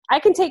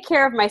 I can take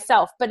care of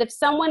myself. But if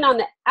someone on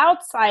the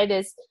outside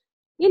is,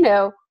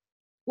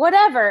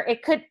 whatever,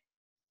 it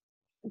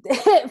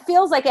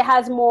feels like it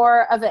has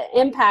more of an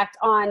impact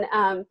on,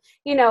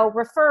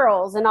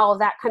 referrals and all of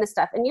that kind of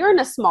stuff. And you're in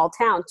a small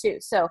town too.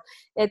 So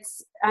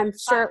I'm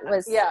sure it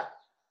was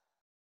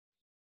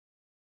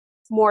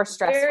more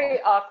stressful.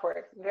 Very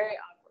awkward.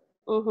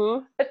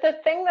 Mm-hmm. But the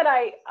thing that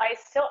I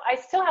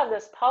still have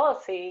this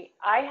policy.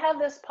 I have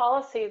this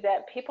policy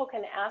that people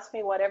can ask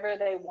me whatever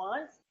they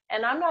want,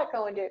 and I'm not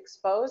going to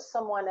expose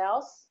someone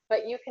else,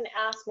 but you can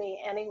ask me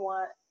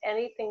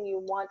anything you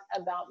want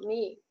about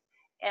me.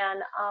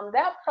 And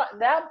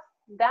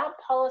that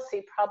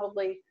policy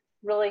probably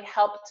really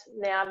helped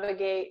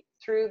navigate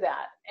through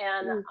that.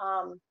 And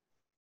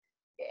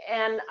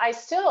and I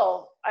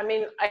still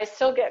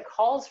get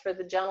calls for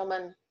the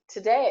gentleman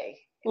today,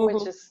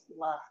 which is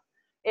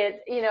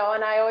it.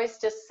 And I always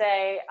just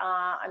say,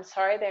 I'm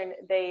sorry,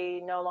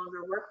 they no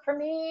longer work for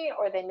me,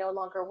 or they no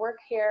longer work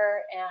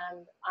here,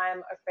 and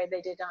I'm afraid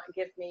they did not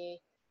give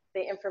me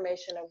the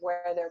information of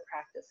where they're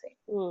practicing.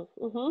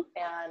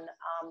 And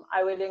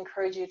I would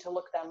encourage you to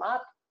look them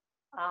up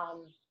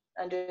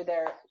under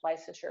their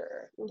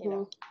licensure.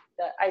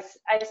 I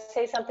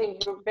say something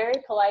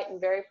very polite and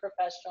very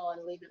professional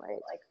and leave it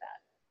like that.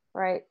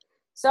 Right.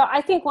 So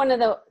I think one of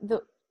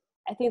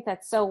I think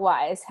that's so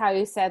wise how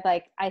you said,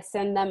 like, I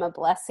send them a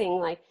blessing.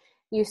 Like,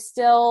 you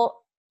still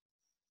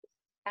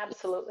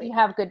absolutely, you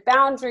have good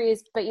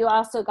boundaries, but you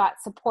also got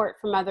support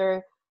from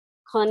other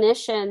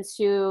clinicians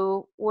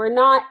who were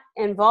not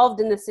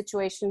involved in the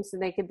situation, so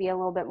they could be a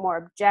little bit more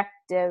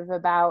objective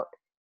about,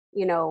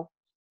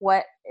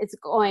 what is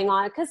going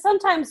on. Because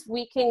sometimes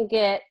we can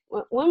get,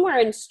 when we're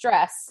in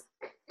stress,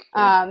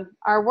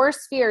 our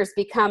worst fears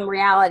become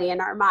reality in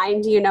our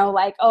mind,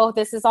 like, oh,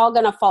 this is all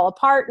going to fall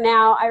apart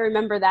now. I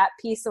remember that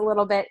piece a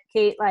little bit,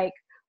 Kate, like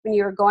when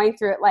you were going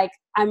through it, like,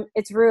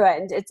 it's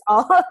ruined. It's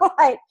all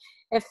like,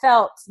 it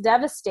felt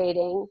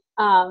devastating.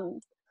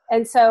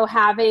 And so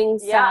having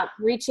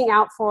reaching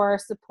out for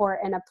support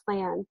and a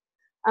plan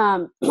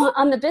on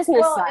the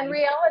business side. Well, in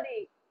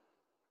reality,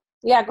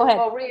 go ahead.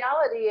 Well,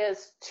 reality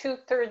is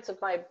 2/3 of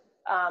my,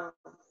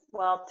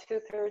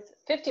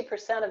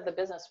 50% of the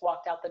business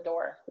walked out the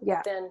door.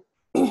 Yeah. Then,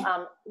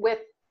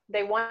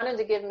 they wanted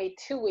to give me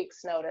 2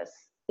 weeks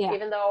notice,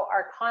 even though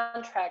our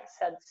contract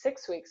said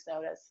 6 weeks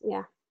notice.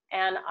 Yeah.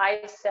 And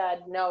I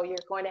said, no, you're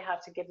going to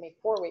have to give me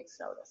 4 weeks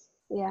notice.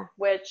 Yeah.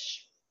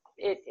 Which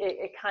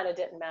it kind of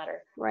didn't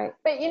matter. Right.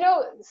 But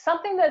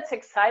something that's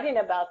exciting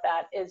about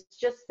that is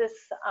just this,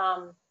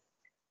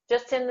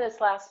 just in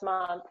this last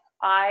month,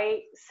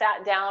 I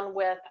sat down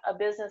with a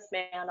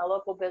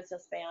local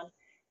businessman,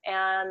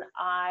 and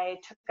I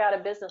took out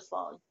a business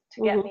loan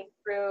to get me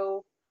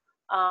through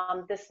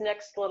this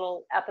next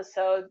little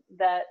episode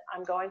that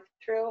I'm going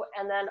through,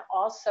 and then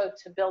also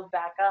to build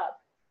back up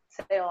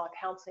Salem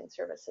Counseling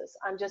Services.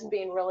 I'm just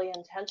being really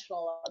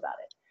intentional about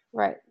it.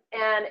 Right.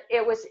 And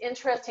it was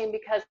interesting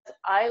because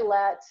I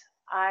let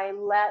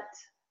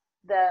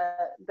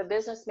the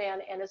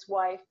businessman and his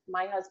wife,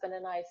 my husband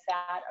and I,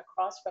 sat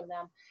across from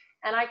them,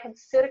 and I could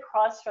sit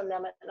across from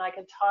them and I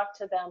could talk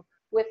to them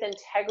with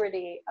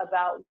integrity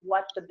about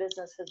what the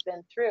business has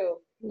been through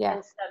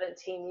in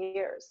 17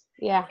 years.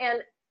 Yeah.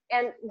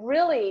 and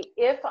really,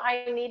 if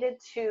I needed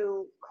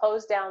to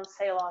close down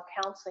Selah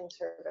Counseling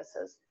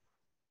Services,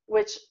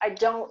 which I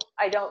don't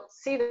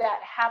see that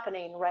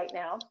happening right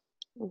now.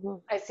 Mm-hmm.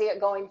 I see it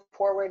going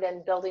forward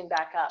and building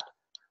back up.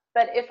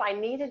 But if I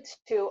needed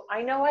to,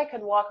 I know I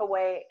could walk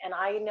away, and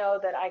I know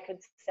that I could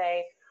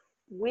say,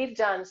 we've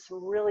done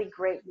some really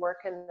great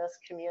work in this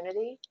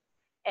community,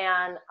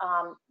 and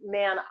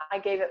man, I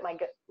gave it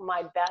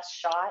my best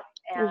shot,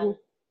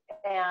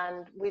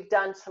 and we've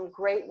done some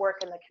great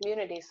work in the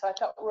community. So I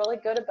felt really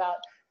good about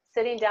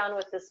sitting down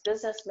with this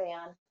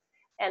businessman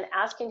and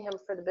asking him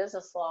for the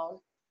business loan,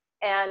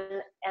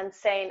 and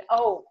saying,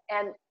 oh,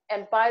 and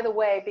by the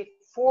way,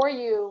 before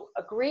you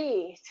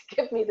agree to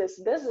give me this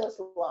business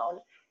loan,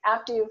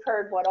 after you've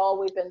heard what all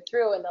we've been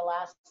through in the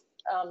last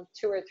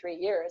 2 or 3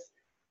 years,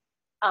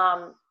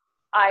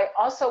 I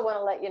also want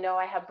to let you know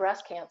I have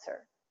breast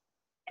cancer,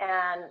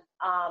 and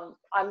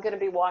I'm going to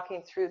be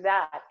walking through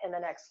that in the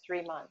next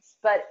 3 months,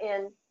 but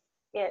in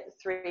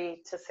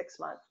 3 to 6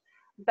 months.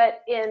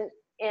 But in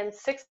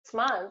 6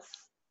 months,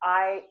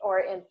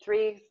 or in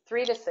 3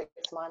 to 6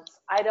 months,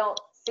 I don't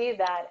see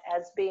that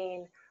as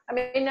being, I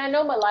mean, I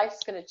know my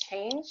life's going to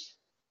change.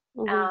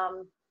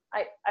 Mm-hmm.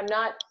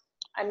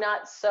 I'm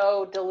not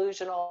so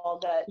delusional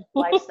that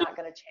life's not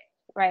going to change.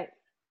 Right.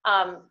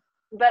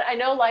 But I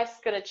know life's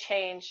going to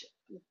change,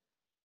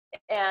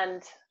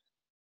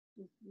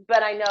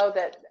 but I know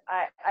that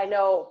I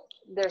know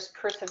there's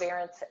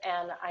perseverance,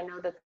 and I know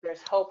that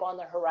there's hope on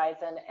the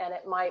horizon, and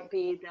it might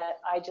be that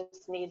I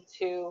just need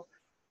to,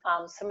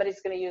 somebody's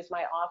going to use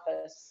my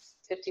office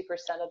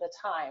 50% of the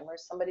time, or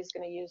somebody's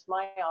going to use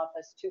my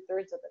office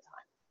 2/3 of the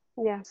time.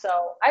 Yeah.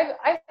 So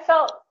I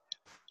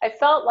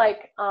felt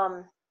like,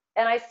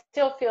 and I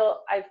still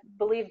feel, I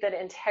believe that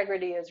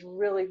integrity is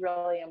really,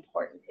 really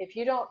important. If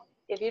you don't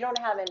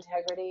have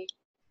integrity,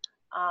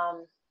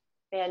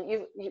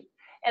 and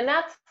and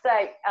that's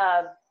like,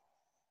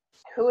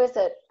 who is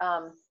it?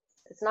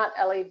 It's not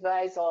Elie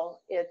Wiesel.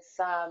 It's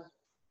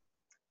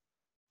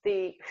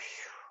the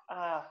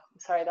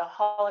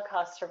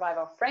Holocaust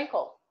survivor,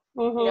 Frankel.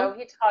 Mm-hmm. You know,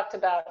 he talked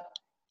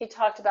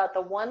about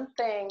the one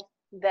thing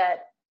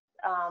that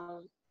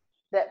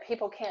that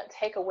people can't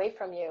take away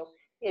from you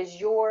is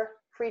your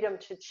freedom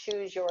to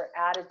choose your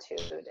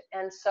attitude.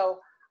 And so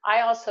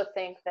I also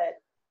think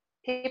that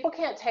people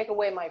can't take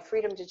away my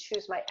freedom to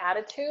choose my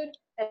attitude,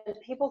 and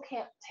people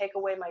can't take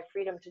away my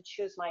freedom to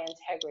choose my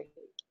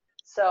integrity.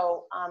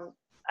 So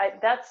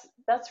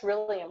that's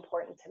really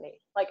important to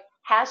me. Like,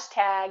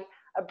 hashtag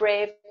a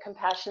brave,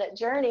 compassionate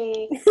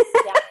journey.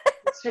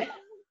 Yeah.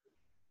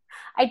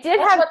 I did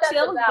have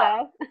chills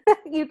though.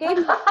 You gave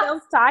me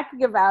chills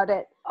talking about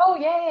it. Oh,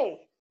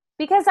 yay.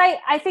 Because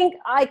I think,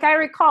 like, I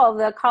recall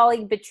the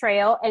colleague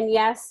betrayal, and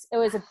yes, it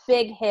was a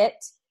big hit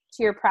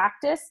to your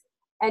practice,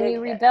 and you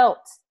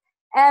rebuilt.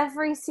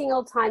 Every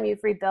single time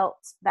you've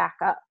rebuilt back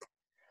up,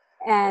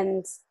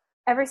 and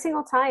every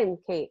single time,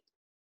 Kate.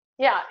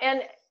 Yeah,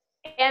 and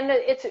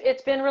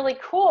it's been really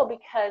cool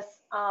because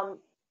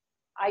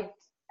I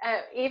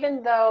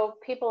even though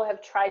people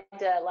have tried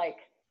to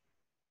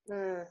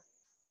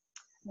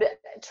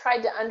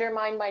tried to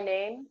undermine my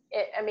name,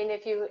 I mean,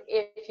 if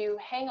you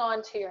hang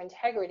on to your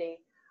integrity,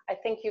 I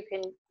think you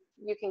can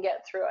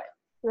get through it.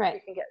 Right.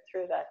 You can get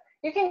through that.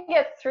 You can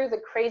get through the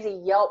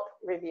crazy Yelp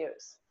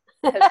reviews.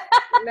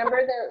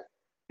 Remember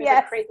there's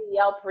a crazy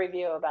Yelp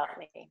review about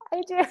me.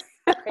 I do.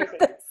 Crazy.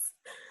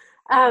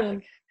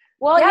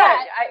 Well,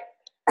 yeah.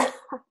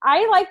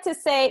 I like to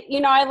say,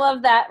 you know, I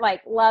love that,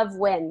 like, love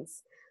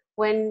wins.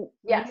 When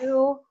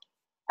you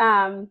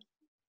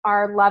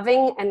are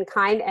loving and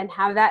kind and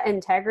have that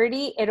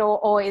integrity, it'll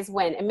always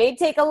win. It may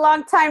take a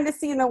long time to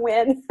see the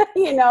win,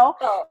 you know,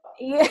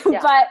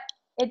 but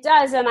it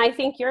does. And I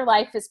think your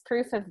life is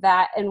proof of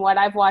that. And what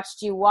I've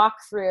watched you walk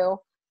through,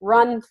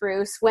 run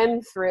through,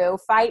 swim through,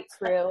 fight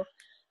through,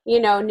 you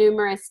know,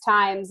 numerous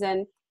times.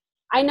 And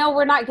I know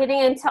we're not getting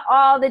into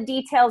all the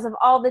details of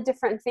all the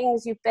different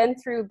things you've been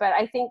through, but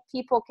I think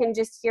people can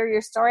just hear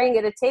your story and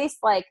get a taste.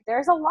 Like,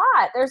 there's a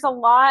lot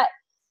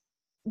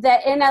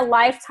that in a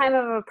lifetime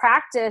of a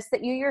practice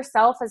that you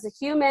yourself as a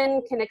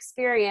human can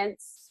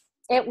experience.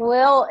 It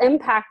will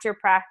impact your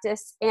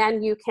practice,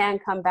 and you can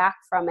come back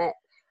from it.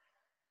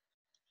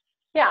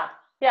 Yeah.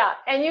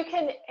 And you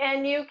can,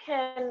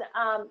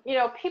 you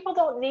know, people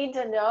don't need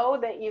to know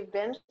that you've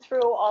been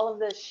through all of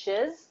this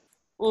shiz.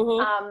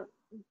 Mm-hmm.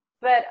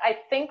 But I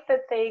think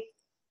that they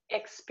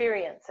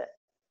experience it.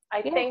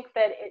 I think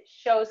that it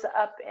shows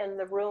up in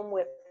the room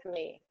with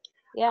me.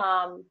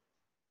 Yeah.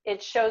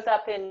 It shows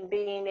up in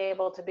being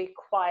able to be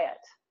quiet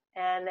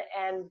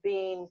and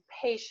being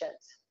patient,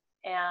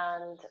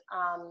 and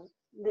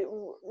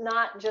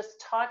not just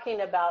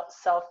talking about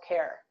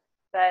self-care.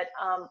 But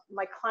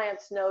my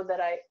clients know that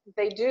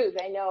they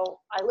know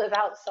I live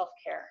out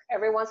self-care.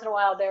 Every once in a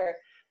while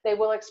they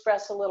will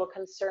express a little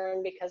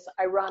concern because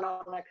I run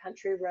on a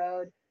country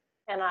road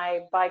and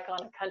I bike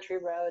on a country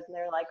road, and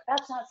they're like,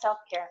 that's not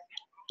self-care.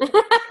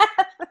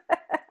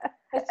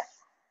 It's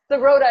the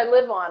road I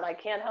live on. I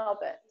can't help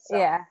it. So,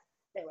 yeah.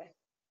 Anyway.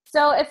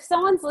 So if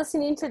someone's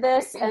listening to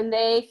this and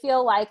they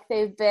feel like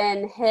they've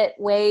been hit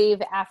wave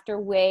after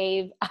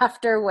wave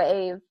after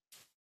wave,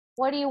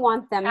 what do you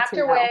want them to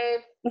know?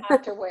 Wave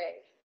after wave.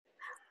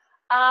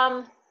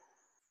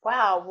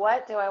 Wow,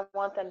 what do I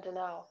want them to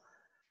know?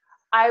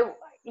 I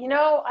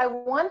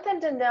want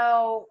them to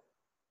know,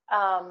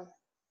 I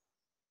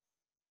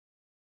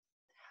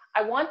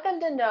want them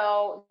to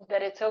know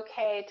that it's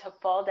okay to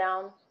fall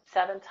down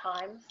 7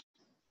 times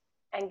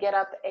and get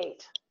up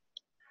 8.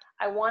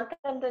 I want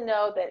them to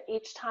know that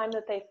each time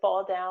that they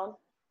fall down,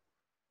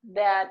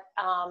 that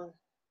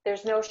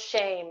there's no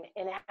shame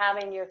in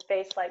having your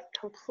face like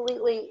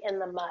completely in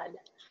the mud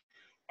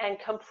and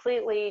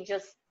completely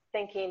just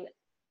thinking,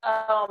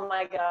 oh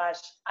my gosh,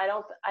 I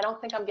don't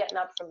think I'm getting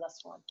up from this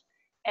one.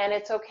 And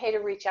it's okay to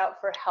reach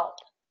out for help.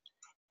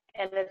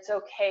 And it's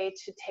okay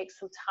to take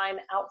some time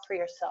out for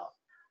yourself.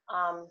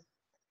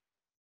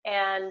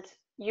 And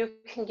you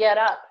can get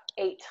up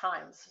 8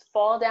 times.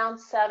 Fall down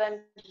 7,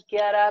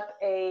 get up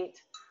 8.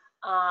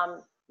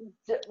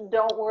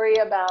 Don't worry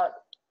about,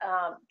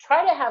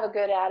 try to have a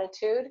good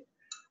attitude,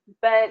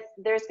 but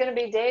there's going to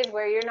be days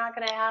where you're not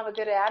going to have a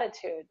good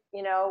attitude,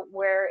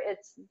 where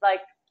it's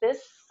like,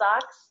 this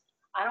sucks.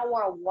 I don't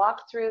want to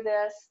walk through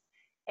this,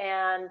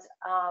 and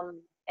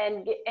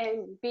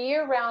be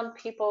around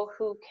people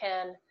who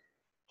can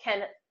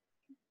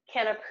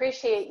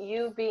appreciate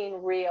you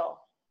being real.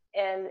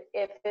 And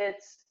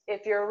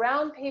if you're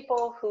around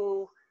people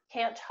who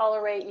can't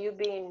tolerate you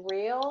being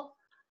real,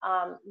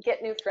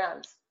 get new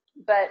friends.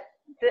 But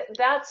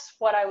that's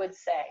what I would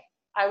say.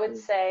 I would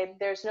say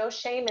there's no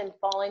shame in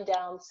falling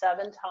down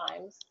 7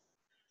 times.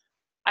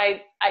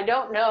 I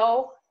don't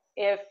know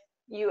if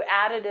you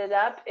added it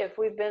up, if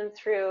we've been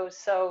through,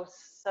 so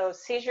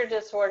seizure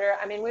disorder,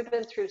 I mean, we've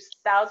been through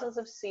thousands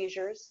of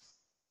seizures,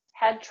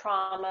 had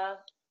trauma,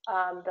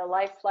 the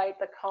life flight,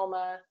 the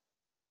coma,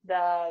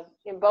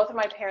 both of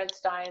my parents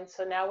dying,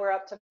 so now we're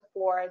up to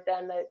 4,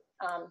 then the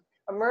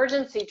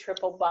emergency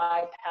triple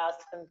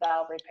bypass and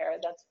valve repair,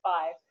 that's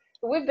 5.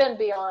 But we've been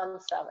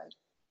beyond 7.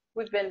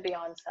 We've been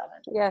beyond 7.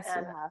 Yes,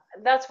 and you have.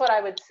 That's what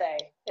I would say,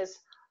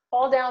 is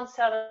fall down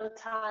 7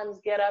 times,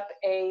 get up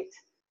 8,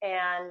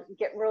 and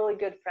get really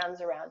good friends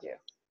around you.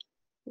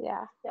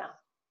 Yeah. Yeah.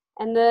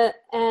 And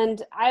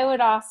I would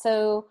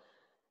also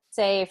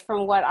say,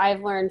 from what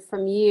I've learned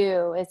from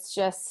you, it's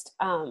just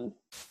some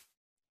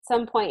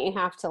point you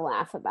have to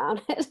laugh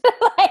about it,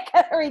 like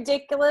the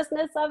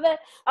ridiculousness of it.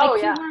 Like,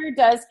 humor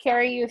does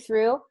carry you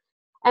through.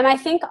 And I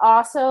think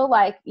also,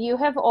 like, you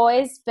have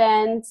always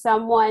been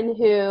someone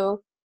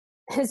who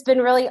has been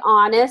really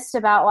honest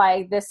about,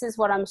 like, this is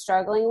what I'm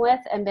struggling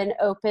with, and been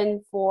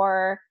open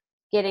for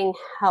getting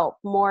help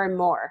more and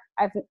more.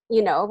 I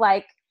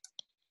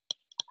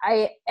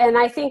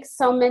think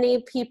so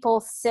many people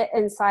sit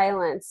in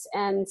silence.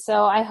 And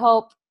so I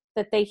hope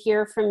that they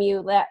hear from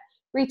you that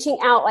reaching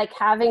out, like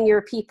having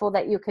your people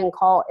that you can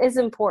call, is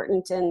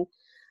important. And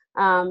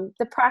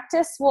the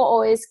practice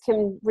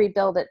can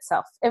rebuild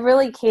itself. It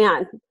really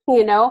can,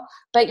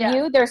 but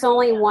there's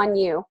only one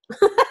you,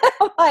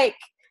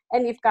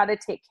 and you've got to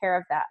take care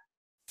of that.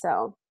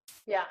 So.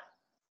 Yeah.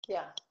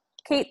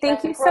 Kate,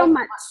 thank you so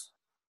much.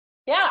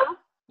 Yeah.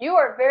 You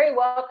are very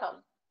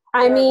welcome.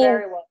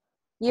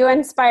 You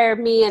inspired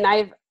me, and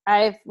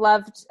I've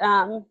loved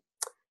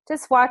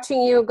just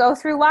watching you go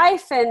through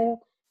life, and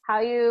how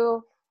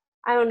you,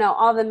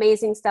 all the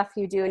amazing stuff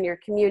you do in your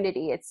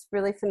community. It's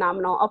really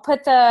phenomenal. I'll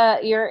put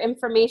your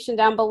information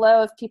down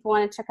below if people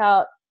want to check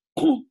out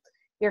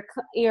your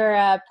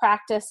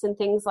practice and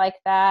things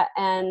like that.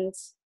 And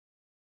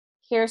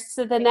here's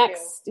to the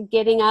next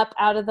getting up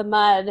out of the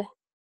mud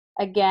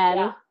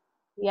again.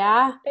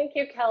 Yeah. Thank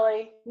you,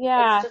 Kelly.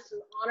 Yeah. It's just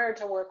an honor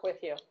to work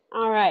with you.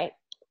 All right.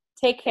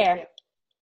 Take care.